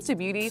 when it comes to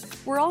beauty,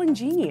 we're all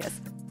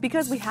ingenious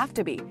because we have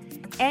to be.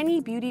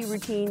 Any beauty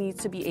routine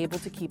needs to be able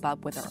to keep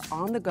up with our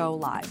on-the-go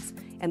lives,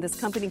 and this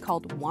company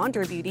called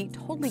Wander Beauty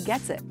totally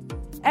gets it.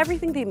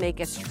 Everything they make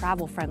is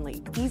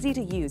travel-friendly, easy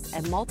to use,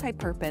 and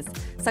multi-purpose,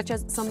 such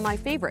as some of my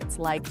favorites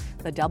like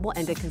the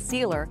double-ended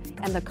concealer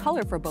and the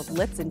color for both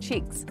lips and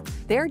cheeks.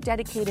 They're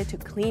dedicated to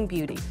clean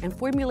beauty and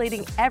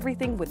formulating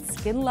everything with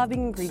skin-loving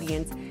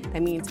ingredients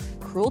that means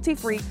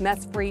cruelty-free,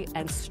 mess-free,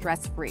 and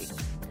stress-free.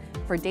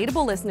 For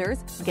Dateable listeners,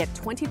 get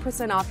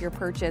 20% off your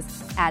purchase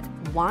at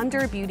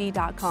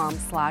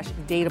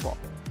wanderbeauty.com/dateable.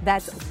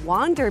 That's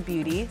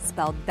Wanderbeauty,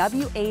 spelled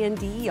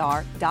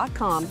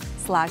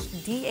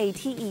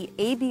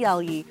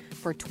WANDER.com/DATEABLE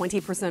for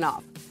 20%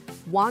 off.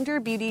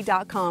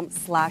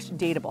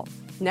 Wanderbeauty.com/dateable.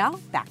 Now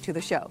back to the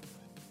show.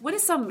 What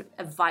is some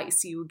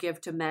advice you give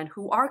to men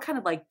who are kind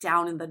of like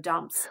down in the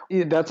dumps?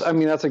 Yeah, that's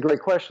a great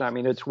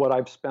question. It's what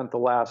I've spent the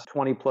last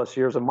 20 plus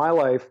years of my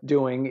life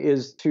doing,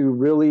 is to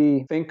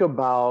really think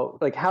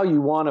about like how you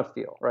want to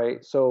feel,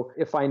 right? So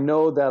if I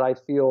know that I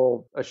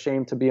feel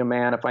ashamed to be a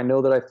man, if I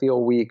know that I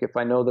feel weak, if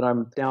I know that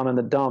I'm down in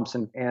the dumps,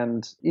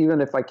 and even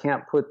if I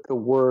can't put the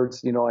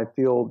words, I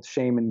feel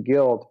shame and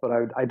guilt, but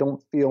I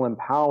don't feel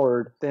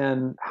empowered,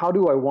 then how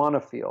do I want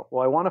to feel?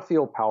 Well, I want to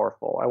feel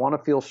powerful. I want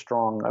to feel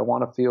strong. I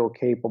want to feel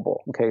capable.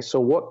 Okay, so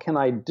what can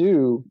I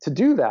do to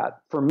do that?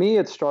 For me,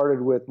 it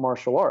started with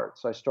martial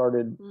arts. I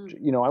started,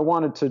 I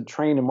wanted to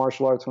train in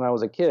martial arts when I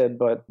was a kid,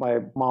 but my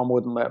mom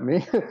wouldn't let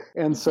me.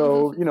 And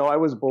so, I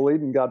was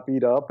bullied and got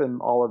beat up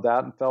and all of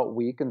that and felt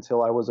weak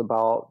until I was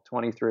about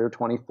 23 or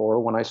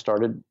 24 when I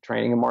started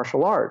training in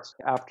martial arts.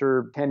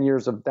 After 10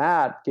 years of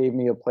that gave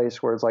me a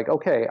place where it's like,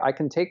 okay, I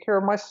can take care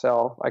of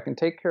myself. I can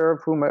take care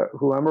of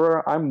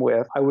whomever I'm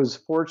with. I was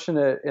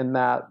fortunate in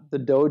that the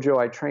dojo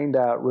I trained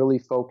at really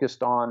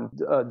focused on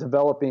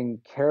developing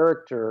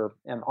character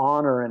and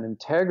honor and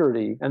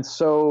integrity. And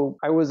so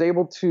I was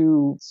able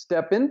to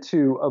step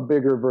into a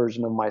bigger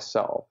version of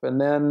myself. And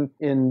then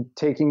in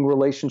taking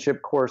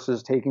relationship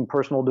courses, taking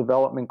personal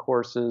development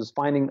courses,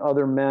 finding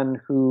other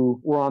men who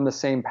were on the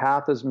same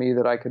path as me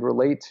that I could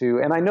relate to.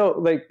 And I know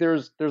like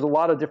there's a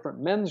lot of different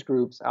men's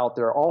groups out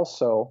there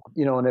also,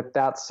 and if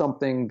that's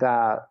something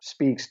that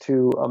speaks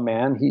to a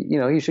man,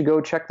 he should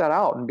go check that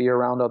out and be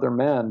around other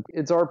men.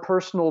 It's our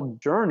personal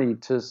journey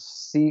to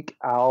seek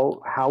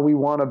out how we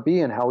want to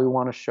be and how we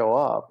want to show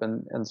up.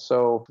 And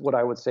so what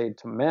I would say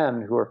to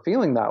men who are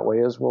feeling that way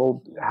is,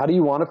 well, how do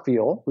you want to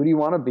feel? Who do you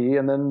want to be?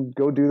 And then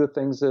go do the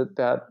things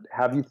that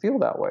have you feel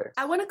that way.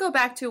 I want to go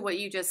back to what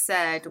you just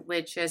said,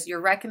 which is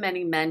you're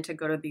recommending men to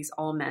go to these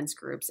all men's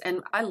groups.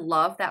 And I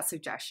love that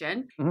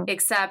suggestion,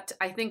 except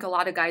I think a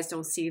lot of guys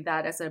don't see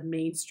that as a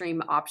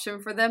mainstream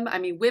option for them. I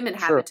mean, women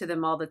have it to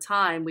them all the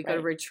time. We go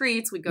to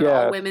retreats, we go to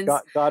all women's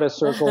goddess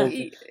circles,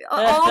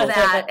 all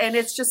that, and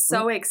it's just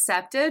so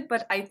accepted.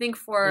 But I think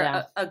for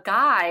a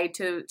guy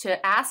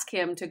to ask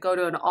him to go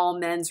to an all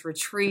men's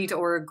retreat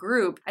or a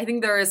group, I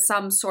think there is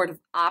some sort of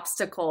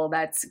obstacle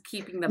that's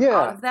keeping them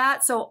out of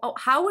that. So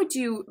how would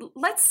you,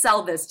 let's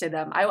sell this to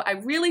them. I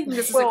really think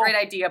this is a great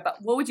idea, but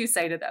what would you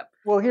say to them?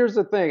 Well, here's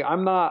the thing.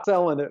 I'm not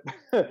selling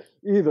it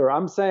either.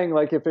 I'm saying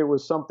like if it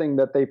was something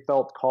that they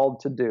felt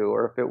called to do,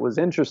 or if it was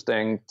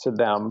interesting to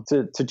them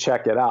to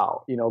check it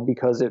out,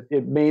 because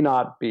it may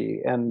not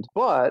be.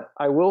 But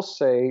I will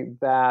say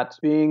that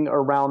being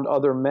around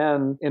other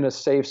men in a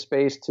safe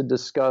space to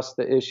discuss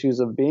the issues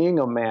of being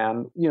a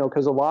man,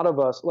 because a lot of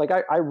us, like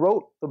I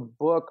wrote the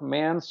book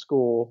Man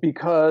School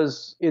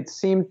because it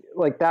seemed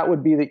like that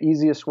would be the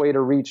easiest way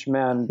to reach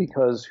men,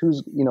 because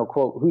who's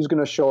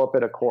going to show up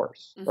at a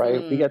course,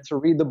 right? We get to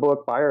read the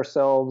book by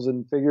ourselves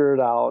and figure it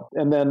out.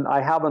 And then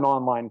I have an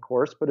online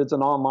course, but it's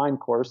an online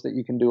course that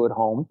you can do at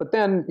home. But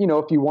then,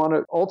 if you want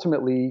to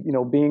ultimately,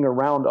 being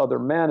around other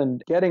men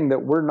and getting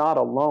that we're not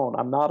alone.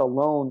 I'm not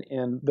alone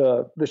in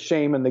the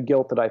shame and the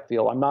guilt that I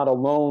feel. I'm not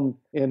alone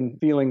in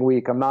feeling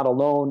weak. I'm not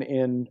alone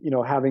in,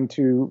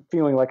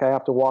 feeling like I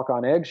have to walk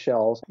on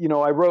eggshells.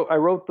 I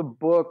wrote the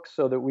book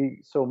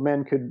so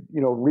men could,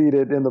 read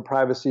it in the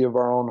privacy of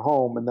our own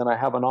home. And then I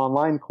have an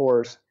online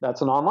course.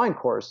 That's an online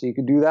course. So you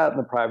can do that in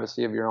the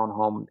privacy of your own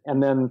home.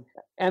 And then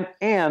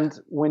And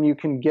when you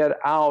can get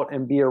out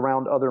and be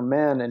around other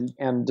men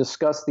and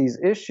discuss these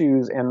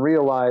issues and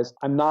realize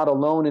I'm not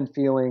alone in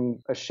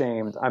feeling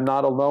ashamed. I'm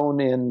not alone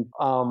in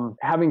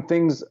having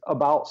things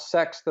about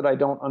sex that I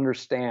don't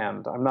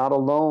understand. I'm not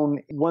alone.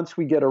 Once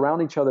we get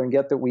around each other and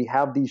get that we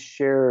have these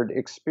shared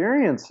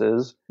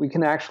experiences, we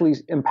can actually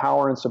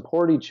empower and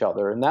support each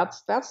other. And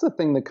that's the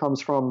thing that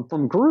comes from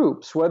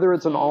groups, whether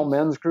it's an all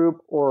men's group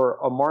or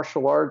a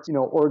martial arts,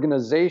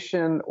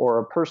 organization or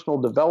a personal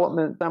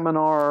development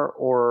seminar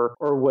or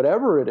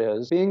whatever it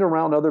is, being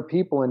around other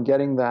people and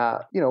getting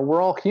that,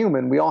 we're all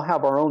human. We all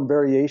have our own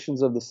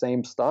variations of the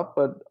same stuff,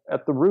 but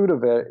at the root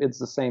of it, it's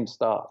the same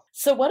stuff.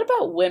 So what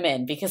about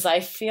women? Because I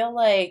feel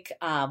like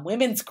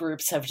women's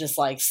groups have just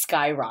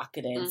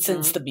skyrocketed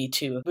since the Me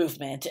Too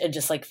movement and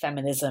just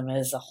feminism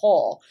as a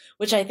whole,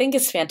 which I think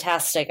is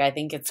fantastic. I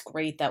think it's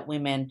great that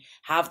women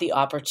have the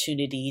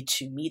opportunity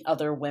to meet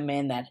other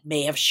women that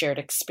may have shared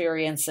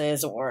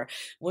experiences or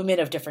women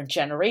of different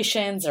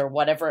generations or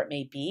whatever it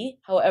may be.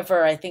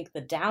 However, I think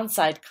the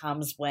downside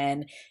comes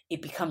when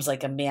it becomes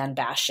a man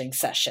bashing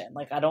session.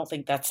 I don't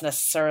think that's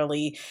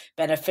necessarily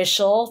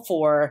beneficial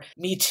for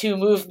Me Too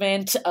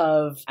movement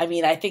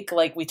I think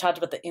we talked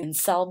about the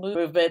incel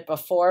movement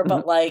before,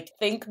 but I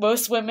think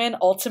most women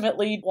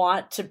ultimately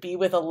want to be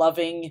with a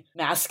loving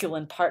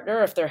masculine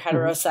partner if they're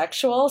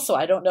heterosexual. So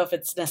I don't know if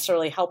it's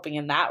necessarily helping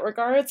in that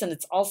regards. And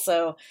it's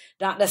also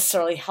not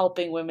necessarily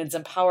helping women's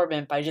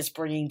empowerment by just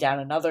bringing down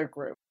another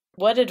group.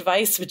 What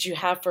advice would you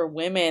have for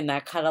women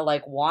that kind of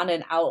want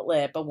an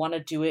outlet but want to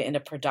do it in a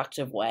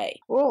productive way?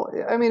 Well,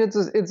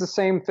 it's the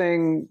same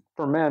thing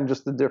for men,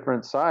 just the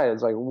different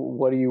sides.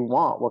 What do you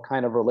want? What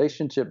kind of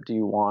relationship do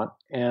you want?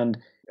 And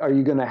are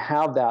you going to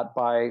have that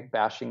by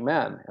bashing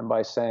men and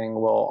by saying,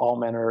 well, all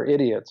men are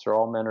idiots or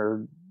all men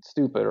are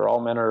stupid or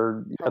all men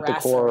are at the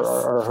core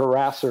are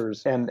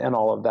harassers and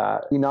all of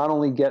that? We not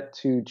only get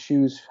to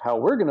choose how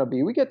we're going to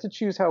be, we get to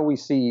choose how we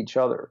see each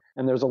other.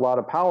 And there's a lot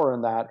of power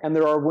in that. And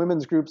there are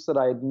women's groups that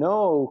I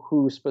know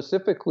who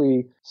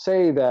specifically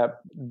say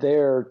that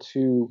they're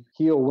to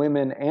heal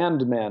women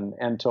and men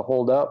and to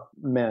hold up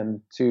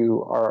men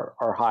to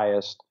our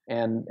highest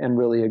and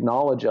really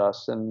acknowledge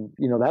us. And,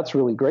 that's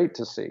really great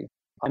to see.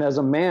 And as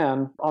a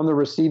man on the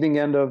receiving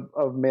end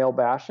of male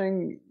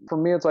bashing, for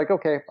me, it's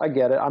okay, I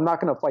get it. I'm not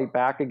going to fight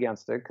back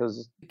against it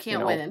because you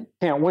can't win.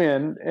 Can't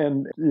win.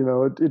 And,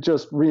 it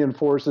just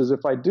reinforces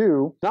if I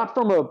do, not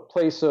from a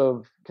place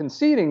of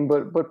conceding,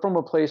 but from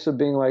a place of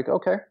being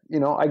okay,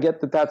 I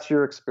get that that's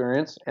your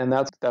experience and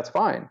that's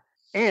fine.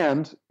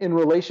 And in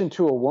relation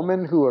to a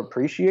woman who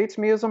appreciates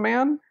me as a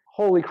man,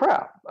 holy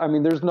crap.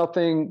 There's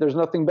nothing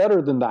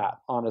better than that,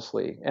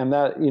 honestly. And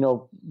that,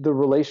 the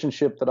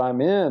relationship that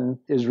I'm in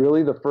is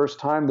really the first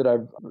time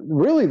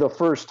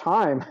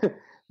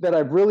that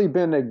I've really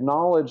been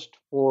acknowledged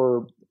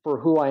for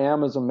who I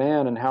am as a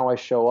man and how I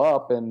show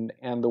up and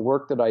the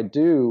work that I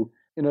do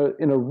in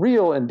a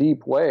real and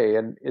deep way,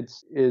 and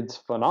it's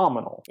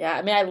phenomenal. Yeah,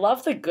 I mean, I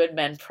love the Good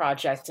Men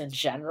Project in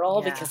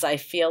general because I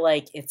feel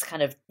like it's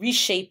kind of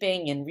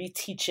reshaping and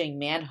reteaching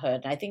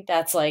manhood. And I think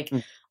that's like,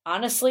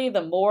 honestly,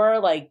 the more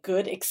like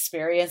good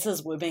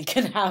experiences women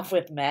can have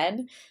with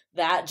men,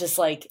 that just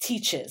like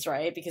teaches,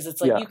 right? Because it's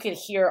like you can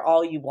hear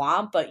all you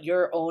want, but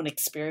your own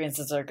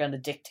experiences are going to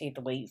dictate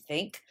the way you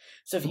think.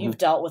 So if you've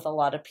dealt with a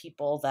lot of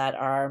people that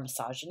are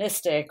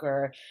misogynistic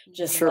or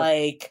just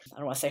like, I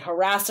don't want to say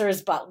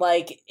harassers, but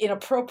like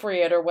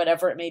inappropriate or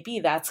whatever it may be,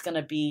 that's going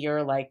to be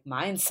your like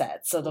mindset.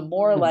 So the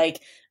more like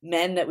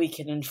men that we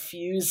can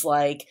infuse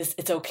like,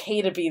 it's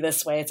okay to be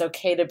this way, it's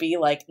okay to be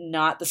like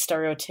not the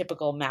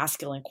stereotypical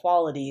masculine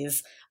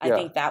qualities, I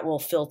think that will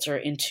filter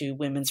into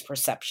women's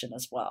perception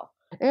as well.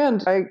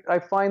 And I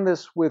find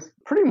this with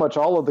pretty much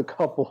all of the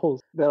couples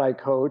that I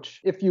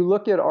coach. If you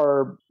look at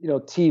our,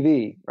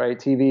 TV, right?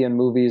 TV and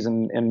movies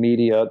and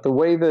media, the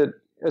way that,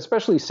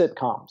 especially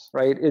sitcoms,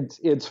 right?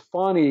 It's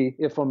funny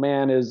if a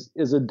man is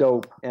a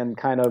dope and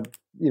kind of,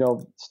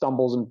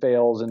 stumbles and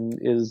fails and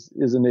is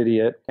an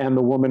idiot, and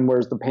the woman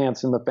wears the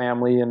pants in the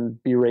family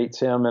and berates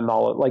him and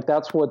all. Like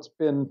that's what's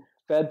been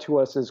fed to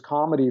us as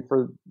comedy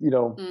for,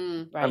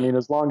 I mean,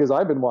 as long as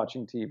I've been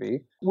watching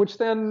TV, which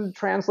then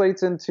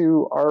translates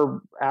into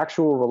our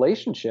actual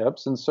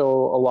relationships. And so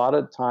a lot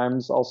of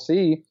times I'll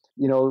see,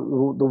 the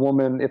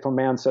woman, if a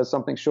man says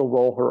something, she'll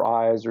roll her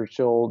eyes or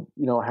she'll,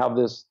 have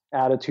this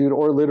attitude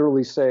or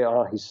literally say,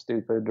 oh, he's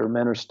stupid, or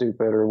men are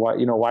stupid, or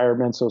why are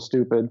men so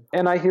stupid?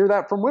 And I hear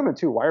that from women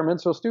too. Why are men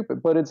so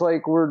stupid? But it's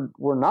like, we're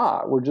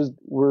not,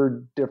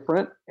 we're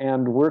different,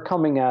 and we're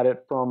coming at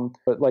it from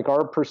like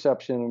our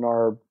perception and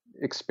our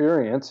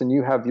experience, and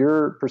you have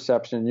your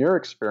perception and your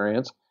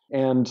experience.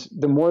 And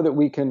the more that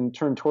we can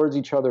turn towards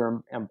each other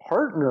and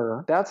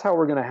partner, that's how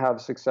we're going to have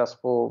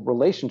successful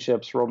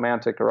relationships,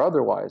 romantic or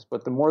otherwise.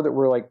 But the more that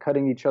we're like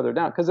cutting each other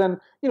down, because then,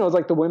 it's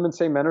like the women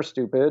say men are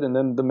stupid, and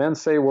then the men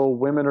say, well,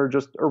 women are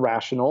just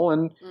irrational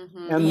and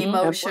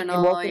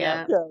emotional,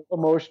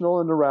 emotional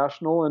and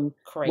irrational, and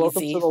crazy.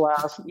 Welcome to the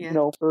last,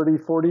 30,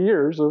 40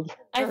 years of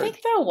I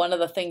think though one of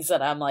the things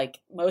that I'm like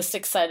most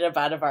excited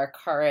about of our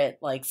current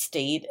like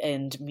state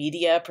and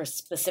media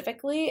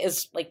specifically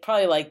is like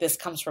probably like this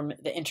comes from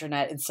the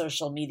internet and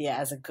social media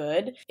as a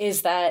good,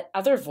 is that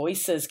other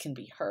voices can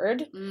be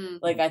heard.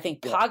 Like I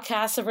think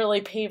podcasts have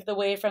really paved the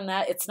way from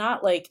that. It's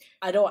not like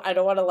I don't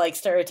want to like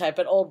stereotype,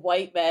 but old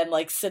white men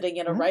like sitting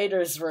in a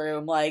writer's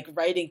room like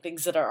writing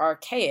things that are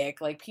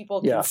archaic. Like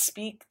people can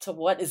speak to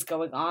what is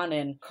going on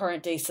in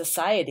current day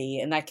society,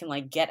 and that can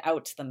like get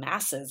out to the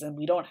masses, and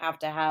we don't have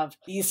to have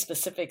these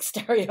specific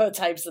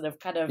stereotypes that have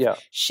kind of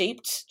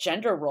shaped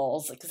gender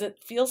roles, because it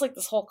feels like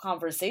this whole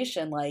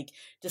conversation, like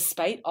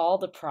despite all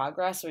the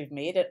progress we've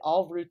made, it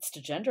all roots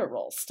to gender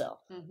roles still.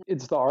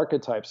 It's the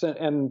archetypes.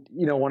 And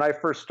when I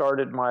first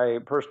started my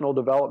personal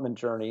development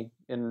journey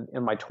in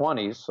my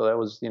 20s, so that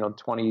was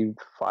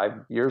 25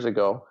 years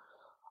ago,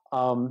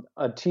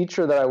 a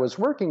teacher that I was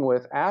working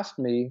with asked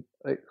me,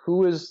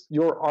 who is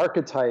your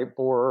archetype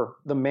for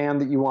the man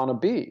that you want to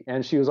be?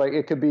 And she was like,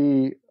 it could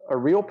be a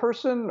real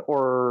person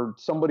or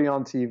somebody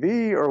on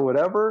TV or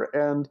whatever.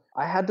 And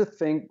I had to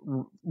think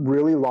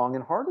really long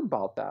and hard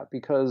about that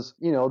because,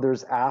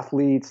 there's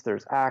athletes,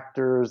 there's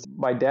actors.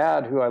 My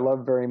dad, who I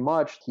love very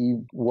much,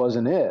 he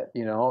wasn't it,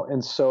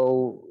 and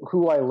so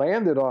who I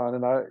landed on,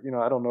 and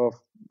I don't know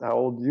how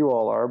old you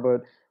all are,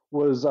 but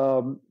was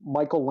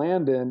Michael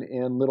Landon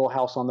in Little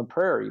House on the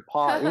Prairie,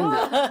 Pa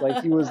English.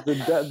 Like he was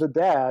the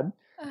dad.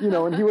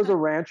 And he was a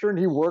rancher and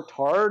he worked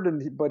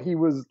hard, but he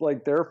was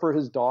like there for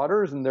his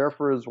daughters and there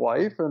for his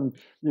wife. And,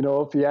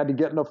 if he had to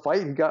get in a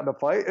fight, he got in a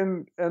fight.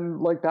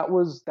 And like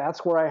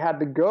that's where I had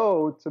to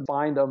go to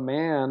find a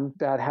man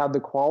that had the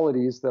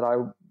qualities that I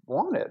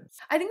wanted.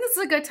 I think this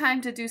is a good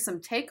time to do some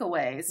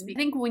takeaways. I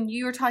think when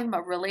you were talking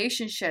about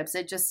relationships,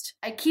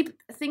 I keep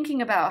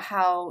thinking about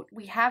how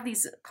we have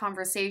these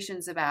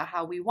conversations about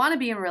how we want to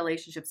be in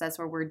relationships. That's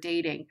where we're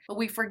dating. But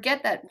we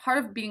forget that part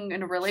of being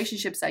in a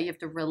relationship is that you have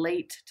to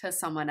relate to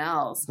someone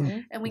else.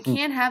 And we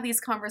can't have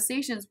these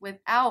conversations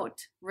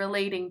without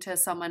relating to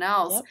someone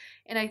else.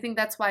 And I think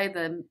that's why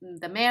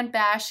the man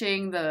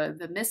bashing,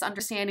 the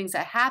misunderstandings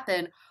that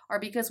happen are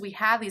because we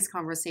have these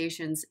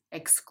conversations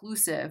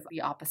exclusive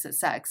the opposite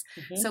sex.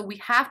 So we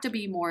have to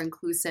be more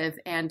inclusive.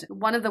 And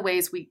one of the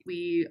ways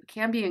we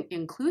can be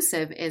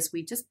inclusive is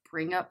we just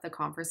bring up the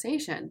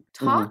conversation,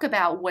 talk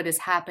about what is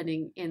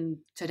happening in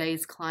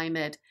today's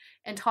climate,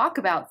 and talk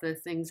about the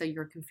things that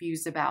you're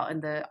confused about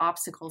and the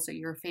obstacles that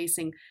you're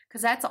facing,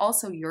 because that's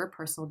also your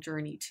personal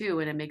journey too.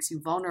 And it makes you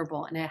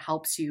vulnerable and it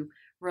helps you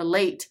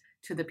relate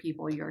to the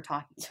people you're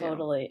talking to.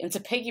 Totally. And to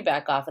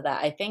piggyback off of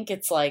that, I think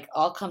it's like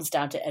all comes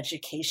down to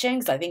education,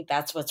 because I think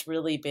that's what's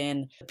really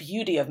been the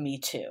beauty of Me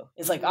Too.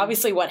 Is like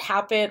obviously what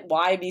happened,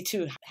 why Me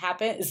Too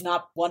happened is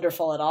not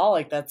wonderful at all.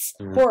 Like that's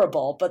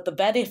horrible. But the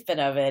benefit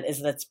of it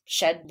is that's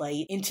shed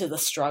light into the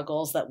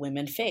struggles that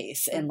women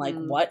face and like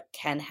what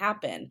can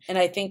happen. And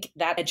I think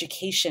that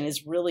education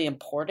is really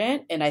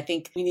important. And I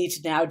think we need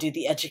to now do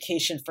the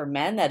education for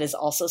men that is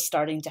also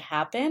starting to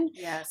happen.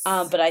 Yes.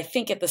 But I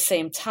think at the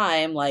same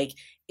time, like,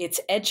 it's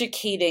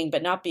educating,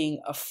 but not being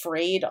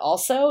afraid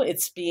also.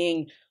 It's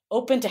being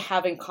open to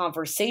having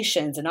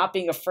conversations and not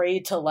being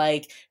afraid to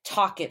like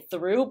talk it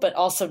through, but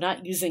also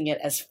not using it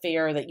as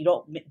fair that you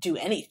don't do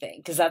anything,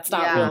 because that's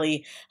not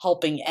really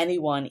helping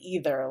anyone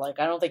either. Like,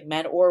 I don't think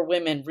men or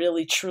women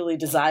really truly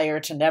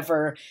desire to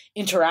never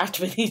interact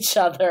with each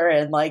other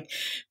and like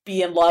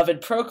be in love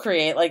and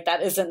procreate. Like,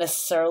 that isn't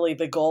necessarily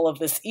the goal of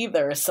this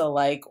either. So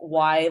like,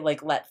 why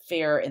like let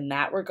fair in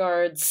that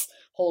regards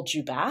hold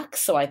you back?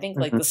 So I think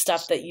like the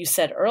stuff that you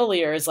said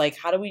earlier is like,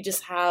 how do we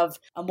just have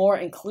a more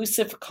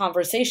inclusive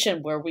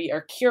conversation where we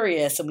are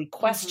curious and we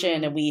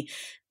question and we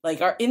like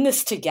are in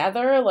this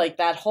together, like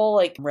that whole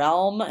like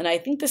realm. And I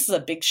think this is a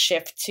big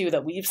shift too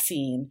that we've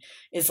seen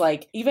is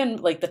like even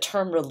like the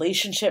term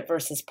relationship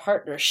versus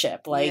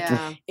partnership. Like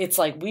it's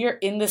like we are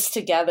in this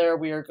together,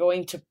 we are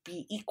going to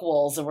be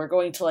equals and we're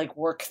going to like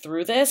work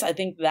through this. I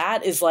think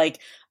that is like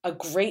a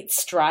great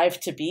strive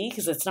to be,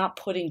 because it's not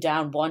putting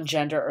down one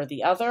gender or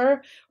the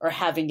other or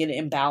having an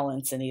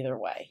imbalance in either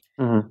way.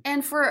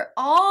 And for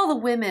all the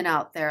women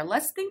out there,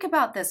 let's think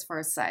about this for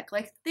a sec.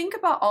 Like, think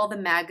about all the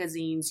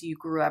magazines you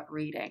grew up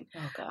reading.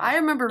 Oh, God. I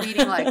remember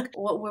reading like,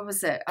 what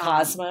was it?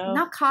 Cosmo?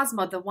 Not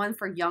Cosmo, the one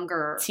for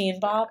younger. Teen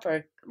Bop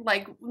or...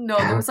 Like, no,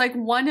 there was like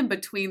one in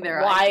between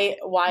there. YM.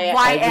 Was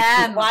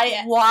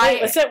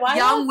it YM?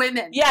 Young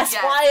Women. Yes,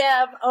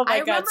 YM. Oh my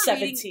God,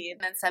 17.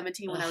 And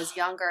 17 when I was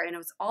younger, and it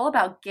was all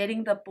about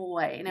getting the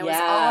boy. And it was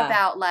all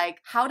about like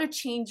how to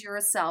change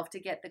yourself to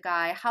get the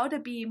guy, how to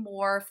be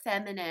more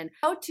feminine,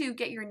 how to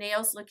get your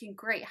nails looking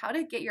great, how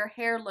to get your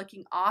hair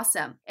looking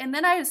awesome. And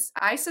then I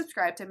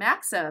subscribed to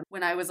Maxim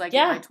when I was like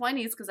in my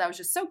 20s, because I was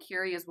just so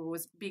curious what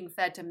was being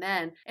fed to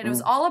men. And it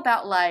was all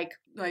about like,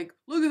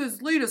 look at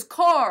this latest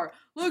car.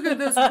 Look at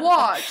this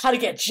watch. How to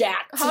get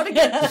jacked. How to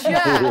get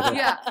jacked.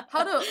 Yeah.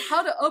 How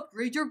to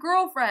upgrade your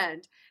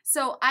girlfriend.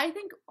 So I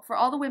think for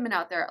all the women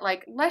out there,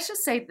 like, let's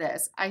just say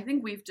this. I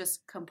think we've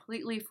just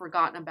completely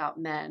forgotten about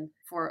men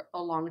for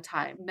a long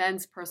time.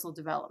 Men's personal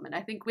development.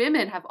 I think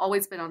women have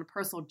always been on a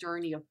personal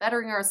journey of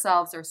bettering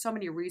ourselves. There are so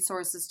many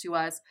resources to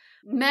us.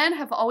 Men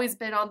have always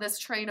been on this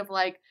train of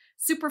like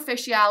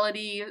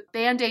superficiality,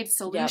 band-aid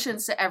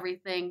solutions to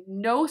everything,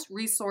 no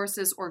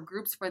resources or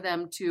groups for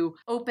them to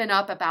open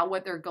up about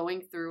what they're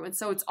going through. And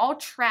so it's all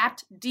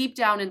trapped deep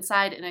down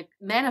inside, and it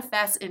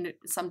manifests in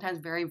sometimes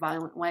very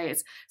violent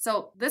ways.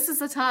 So this is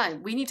the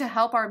time. We need to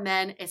help our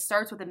men. It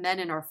starts with the men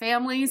in our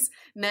families,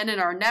 men in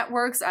our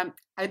networks.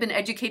 I've been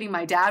educating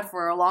my dad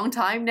for a long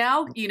time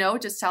now,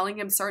 just telling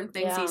him certain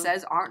things he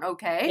says aren't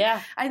okay.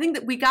 Yeah. I think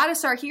that we got to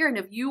start here. And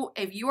if you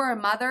are a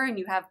mother and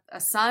you have a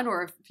son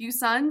or a few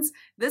sons,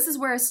 this is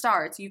where it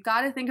starts. You've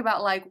got to think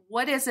about like,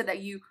 what is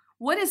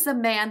the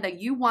man that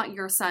you want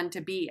your son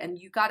to be? And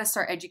you got to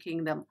start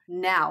educating them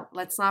now.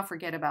 Let's not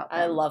forget about them.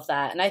 I love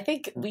that. And I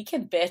think we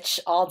can bitch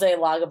all day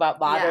long about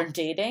modern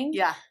dating.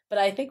 Yeah. But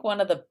I think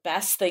one of the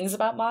best things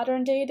about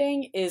modern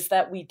dating is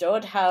that we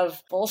don't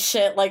have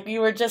bullshit like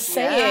you were just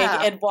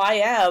saying in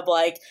YM,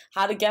 like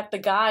how to get the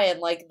guy and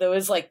like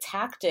those like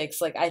tactics.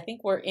 Like I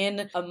think we're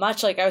in a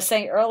much, like I was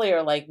saying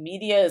earlier, like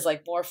media is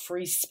like more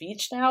free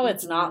speech now.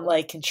 It's not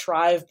like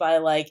contrived by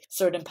like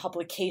certain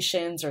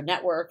publications or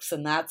networks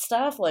and that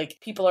stuff. Like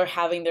people are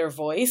having their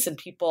voice and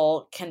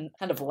people can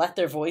kind of let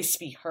their voice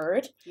be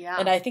heard. Yeah.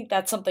 And I think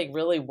that's something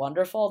really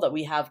wonderful that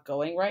we have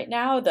going right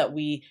now, that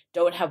we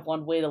don't have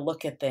one way to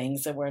look at things.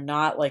 And we're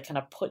not like kind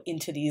of put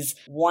into these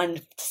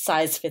one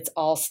size fits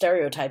all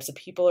stereotypes, that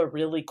people are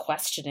really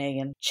questioning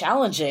and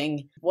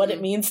challenging what it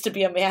means to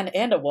be a man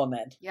and a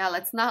woman. Yeah,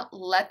 let's not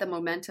let the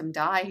momentum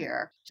die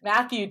here.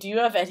 Matthew, do you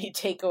have any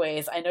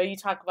takeaways? I know you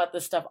talk about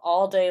this stuff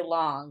all day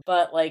long,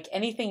 but like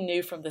anything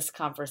new from this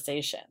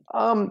conversation?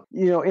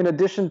 In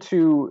addition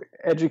to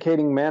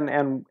educating men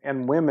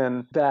and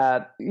women,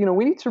 that,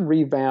 we need to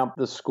revamp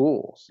the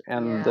schools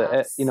and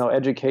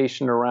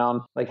education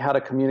around like how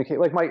to communicate.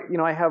 Like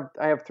I have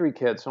 3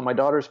 kids. So my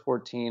daughter's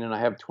 14 and I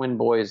have twin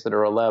boys that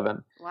are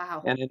 11.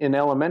 Wow. And in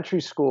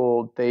elementary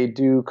school, they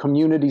do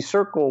community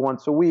circle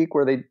once a week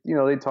where they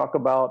talk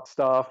about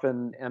stuff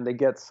and they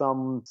get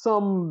some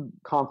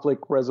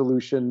conflict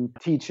resolution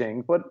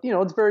teaching, but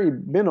it's very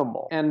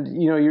minimal.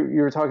 And you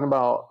were talking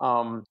about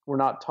we're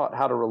not taught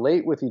how to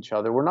relate with each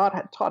other. We're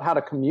not taught how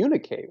to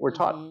communicate. We're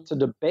taught to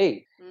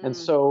debate. And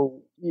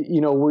so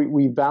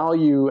we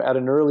value at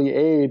an early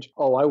age,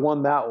 oh, I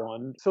won that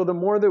one. So the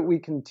more that we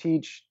can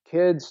teach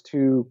kids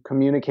to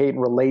communicate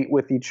and relate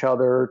with each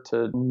other,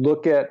 to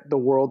look at the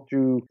world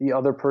through the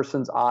other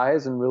person's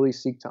eyes and really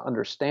seek to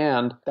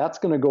understand, that's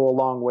going to go a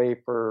long way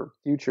for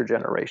future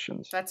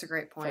generations. That's a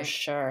great point. For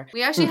sure.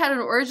 We actually had an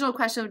original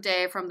question of the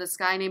day from this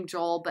guy named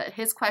Joel, but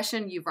his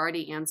question you've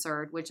already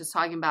answered, which is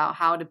talking about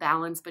how to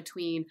balance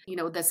between,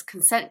 this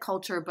consent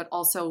culture, but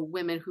also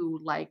women who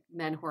like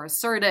men who are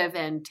assertive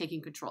and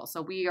taking control.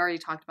 So we already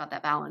talked about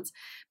that balance.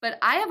 But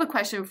I have a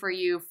question for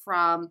you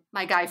from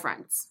my guy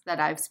friends that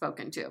I've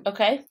spoken to.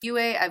 Okay.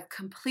 UA, I've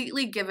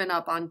completely given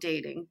up on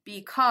dating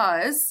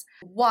because,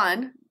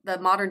 one, the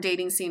modern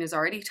dating scene is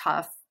already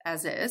tough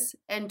as is.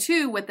 And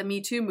two, with the Me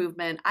Too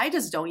movement, I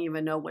just don't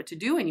even know what to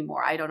do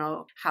anymore. I don't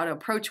know how to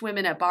approach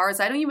women at bars.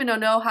 I don't even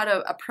know how to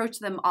approach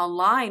them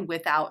online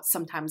without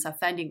sometimes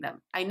offending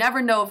them. I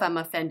never know if I'm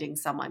offending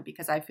someone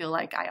because I feel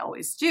like I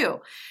always do.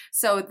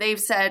 So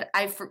they've said,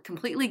 I've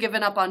completely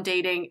given up on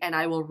dating and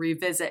I will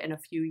revisit in a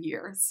few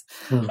years.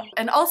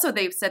 And also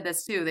they've said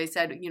this too. They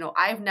said,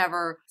 I've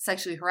never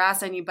sexually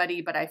harassed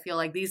anybody, but I feel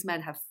like these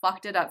men have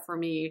fucked it up for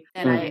me.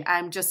 And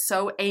I'm just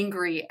so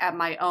angry at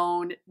my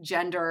own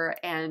gender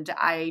and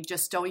I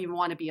just don't even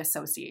want to be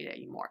associated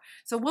anymore.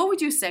 So what would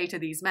you say to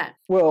these men?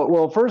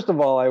 Well, first of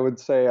all, I would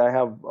say I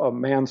have a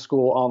man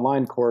school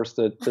online course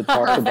that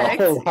talks about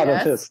a lot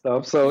of this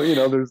stuff. So,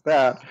 there's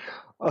that.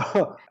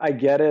 I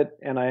get it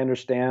and I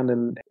understand.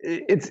 And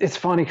it's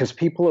funny because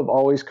people have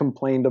always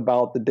complained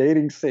about the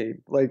dating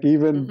scene, like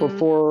even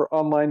before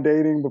online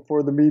dating,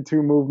 before the Me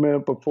Too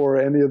movement, before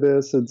any of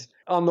this. It's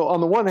on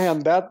the one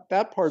hand,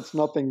 that part's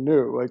nothing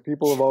new. Like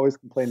people have always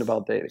complained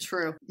about dating.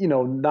 True.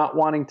 Not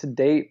wanting to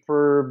date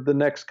for the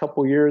next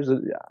couple years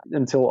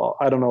until,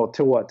 I don't know,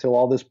 till what? Till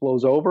all this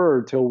blows over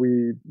or till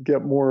we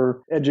get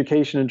more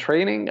education and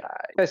training?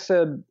 I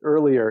said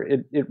earlier,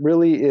 it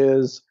really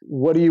is,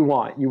 what do you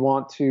want? You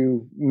want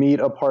to meet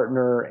a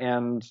partner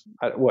and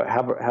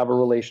have a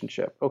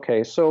relationship.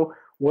 Okay, so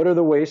what are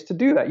the ways to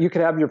do that? You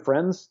could have your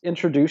friends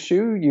introduce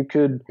you.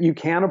 You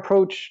can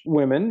approach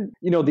women.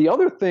 The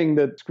other thing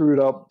that screwed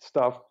up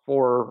stuff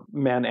for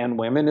men and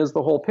women is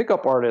the whole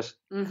pickup artist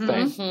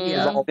thing.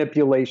 Yeah. All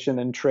manipulation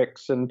and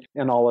tricks and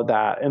all of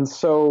that. And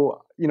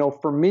so,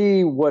 for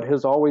me, what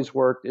has always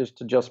worked is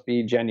to just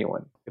be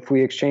genuine. If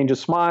we exchange a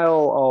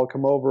smile, I'll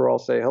come over, I'll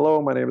say,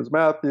 hello, my name is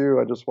Matthew.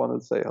 I just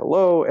wanted to say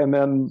hello. And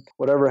then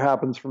whatever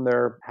happens from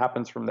there,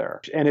 happens from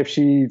there. And if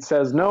she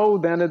says no,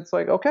 then it's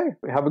like, okay,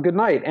 have a good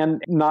night.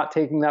 And not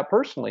taking that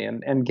personally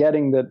and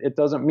getting that it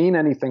doesn't mean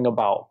anything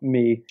about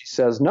me. She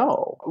says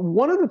no.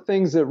 One of the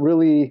things that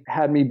really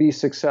had me be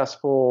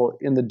successful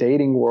in the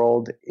dating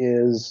world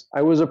is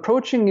I was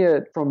approaching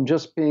it from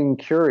just being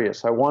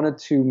curious. I wanted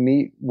to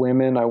meet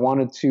women. I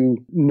wanted to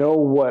know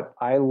what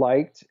I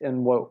liked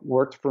and what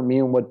worked for me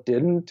and what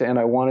didn't. And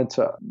I wanted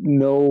to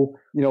know,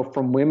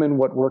 from women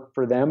what worked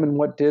for them and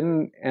what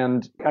didn't.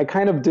 And I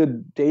kind of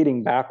did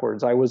dating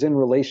backwards. I was in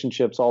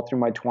relationships all through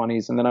my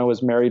 20s, and then I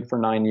was married for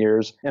 9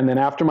 years. And then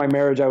after my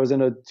marriage, I was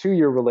in a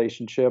 2-year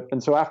relationship.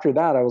 And so after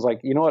that, I was like,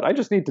 you know what? I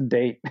just need to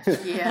date.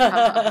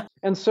 Yeah.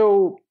 And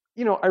so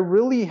I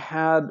really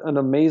had an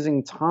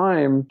amazing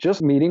time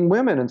just meeting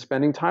women and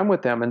spending time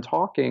with them and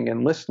talking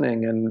and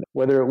listening. And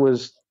whether it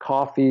was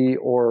coffee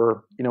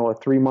or, a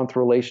 3-month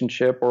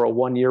relationship or a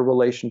 1-year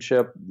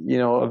relationship,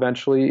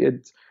 eventually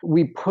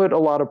we put a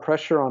lot of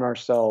pressure on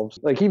ourselves,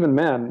 like even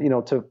men,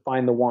 to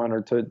find the one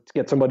or to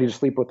get somebody to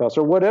sleep with us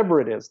or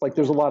whatever it is. Like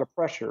there's a lot of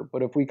pressure.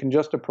 But if we can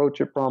just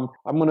approach it from,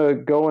 I'm going to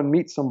go and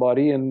meet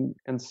somebody and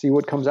see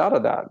what comes out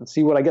of that and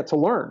see what I get to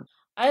learn.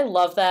 I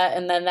love that.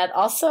 And then that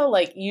also,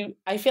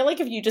 I feel like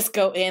if you just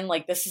go in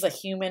like this is a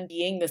human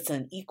being that's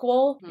an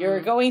equal, you're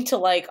going to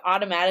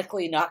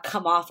automatically not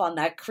come off on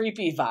that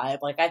creepy vibe.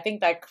 Like I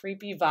think that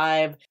creepy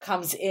vibe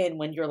comes in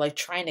when you're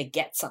trying to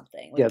get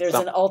something. There's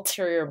an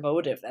ulterior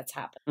motive that's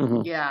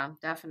happening. Yeah,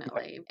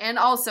 definitely. And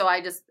also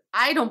I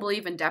don't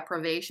believe in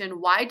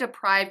deprivation. Why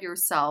deprive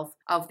yourself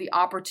of the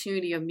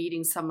opportunity of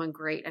meeting someone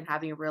great and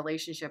having a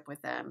relationship with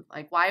them?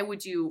 Like, why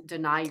would you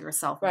deny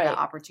yourself of that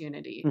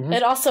opportunity?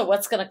 And also,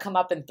 what's going to come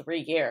up in 3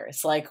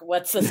 years? Like,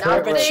 what's this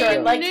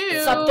arbitrary?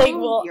 Something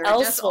will be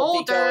going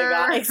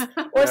on,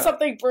 or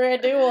something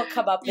brand new will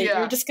come up that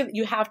you're just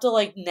you have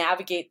to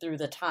navigate through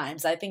the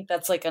times. I think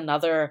that's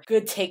another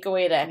good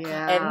takeaway to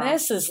end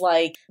this is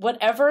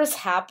whatever is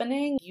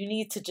happening, you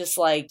need to just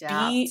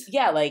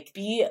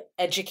be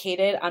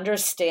educated,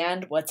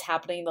 understand what's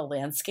happening in the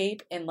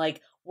landscape and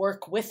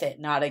work with it,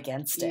 not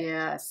against it.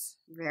 Yes,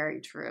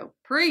 very true.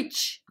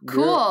 Preach.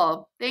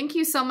 Cool. Thank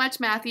you so much,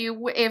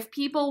 Matthew. If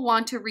people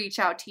want to reach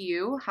out to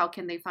you, how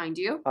can they find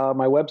you?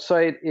 My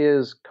website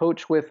is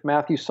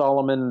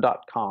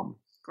coachwithmatthewsolomon.com.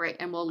 Great.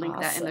 And we'll link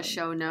that in the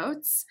show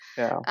notes.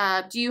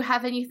 Yeah. Do you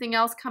have anything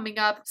else coming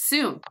up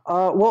soon?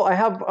 Well, I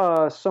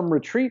have some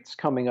retreats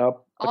coming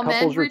up. All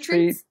men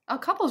retreats? Oh,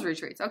 couples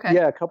retreats. Okay.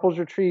 Yeah, couples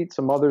retreats,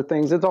 some other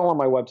things. It's all on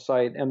my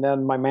website. And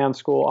then my Man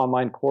School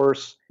online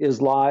course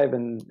is live,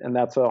 and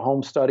that's a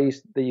home study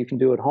that you can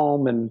do at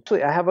home. And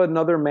actually, I have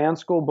another Man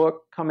School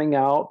book coming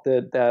out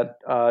that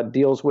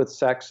deals with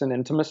sex and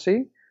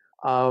intimacy.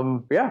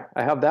 Yeah,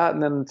 I have that,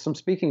 and then some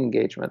speaking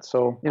engagements.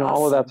 So, Awesome.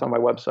 all of that's on my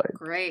website.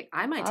 Great.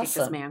 I might take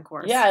this man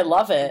course. Yeah, I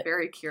love it. I'm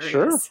very curious.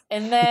 Sure.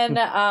 And then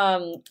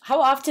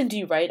how often do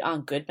you write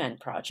on Good Men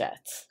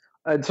Project?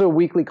 It's a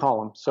weekly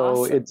column.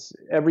 So Awesome. It's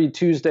every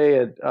Tuesday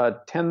at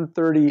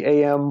 10:30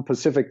 a.m.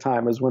 Pacific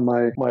time is when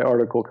my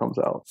article comes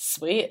out.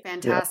 Sweet.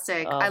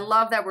 Fantastic. I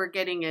love that we're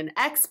getting an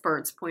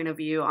expert's point of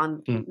view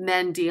on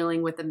men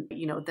dealing with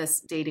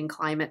this dating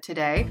climate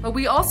today. But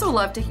we also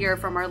love to hear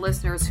from our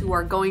listeners who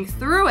are going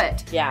through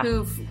it,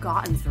 who've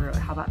gotten through it.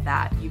 How about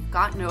that? You've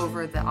gotten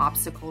over the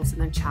obstacles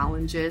and the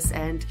challenges,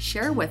 and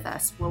share with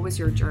us, what was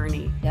your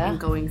journey in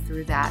going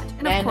through that?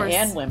 And of course,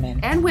 and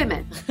women. And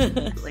women.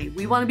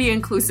 We want to be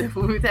inclusive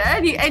with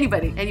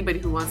anybody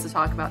who wants to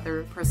talk about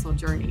their personal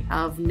journey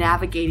of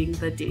navigating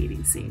the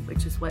dating scene,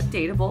 which is what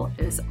Dateable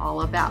is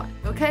all about.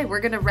 Okay, we're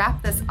going to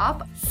wrap this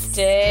up.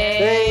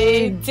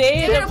 Stay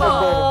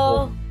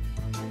dateable.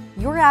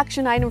 Your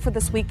action item for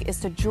this week is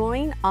to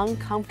join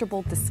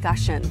uncomfortable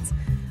discussions.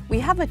 We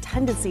have a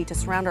tendency to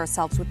surround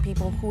ourselves with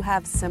people who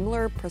have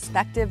similar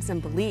perspectives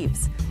and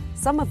beliefs.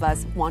 Some of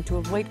us want to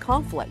avoid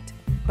conflict.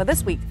 But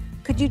this week,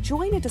 could you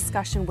join a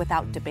discussion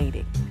without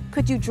debating?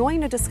 Could you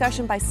join a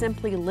discussion by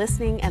simply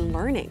listening and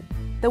learning?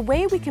 The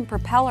way we can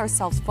propel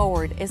ourselves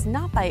forward is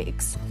not by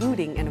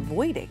excluding and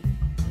avoiding.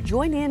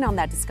 Join in on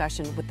that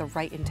discussion with the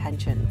right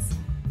intentions.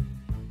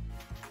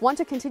 Want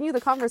to continue the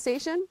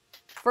conversation?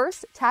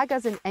 First, tag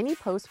us in any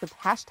post with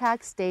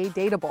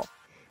 #StayDateable.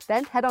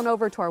 Then head on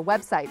over to our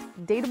website,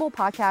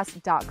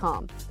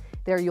 dateablepodcast.com.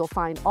 There you'll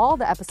find all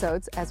the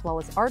episodes, as well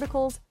as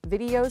articles,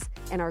 videos,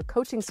 and our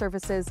coaching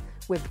services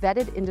with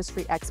vetted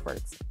industry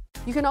experts.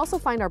 You can also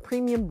find our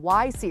premium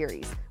Why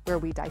series, where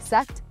we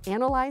dissect,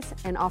 analyze,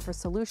 and offer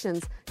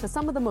solutions to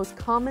some of the most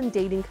common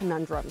dating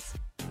conundrums.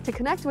 To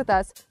connect with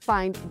us,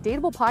 find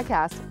Dateable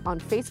Podcast on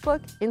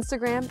Facebook,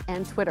 Instagram,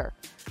 and Twitter.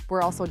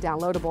 We're also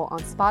downloadable on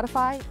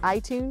Spotify,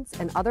 iTunes,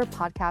 and other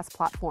podcast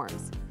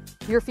platforms.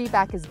 Your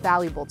feedback is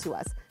valuable to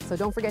us, so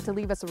don't forget to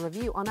leave us a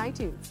review on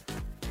iTunes.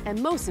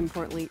 And most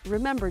importantly,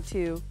 remember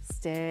to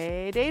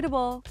stay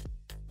dateable.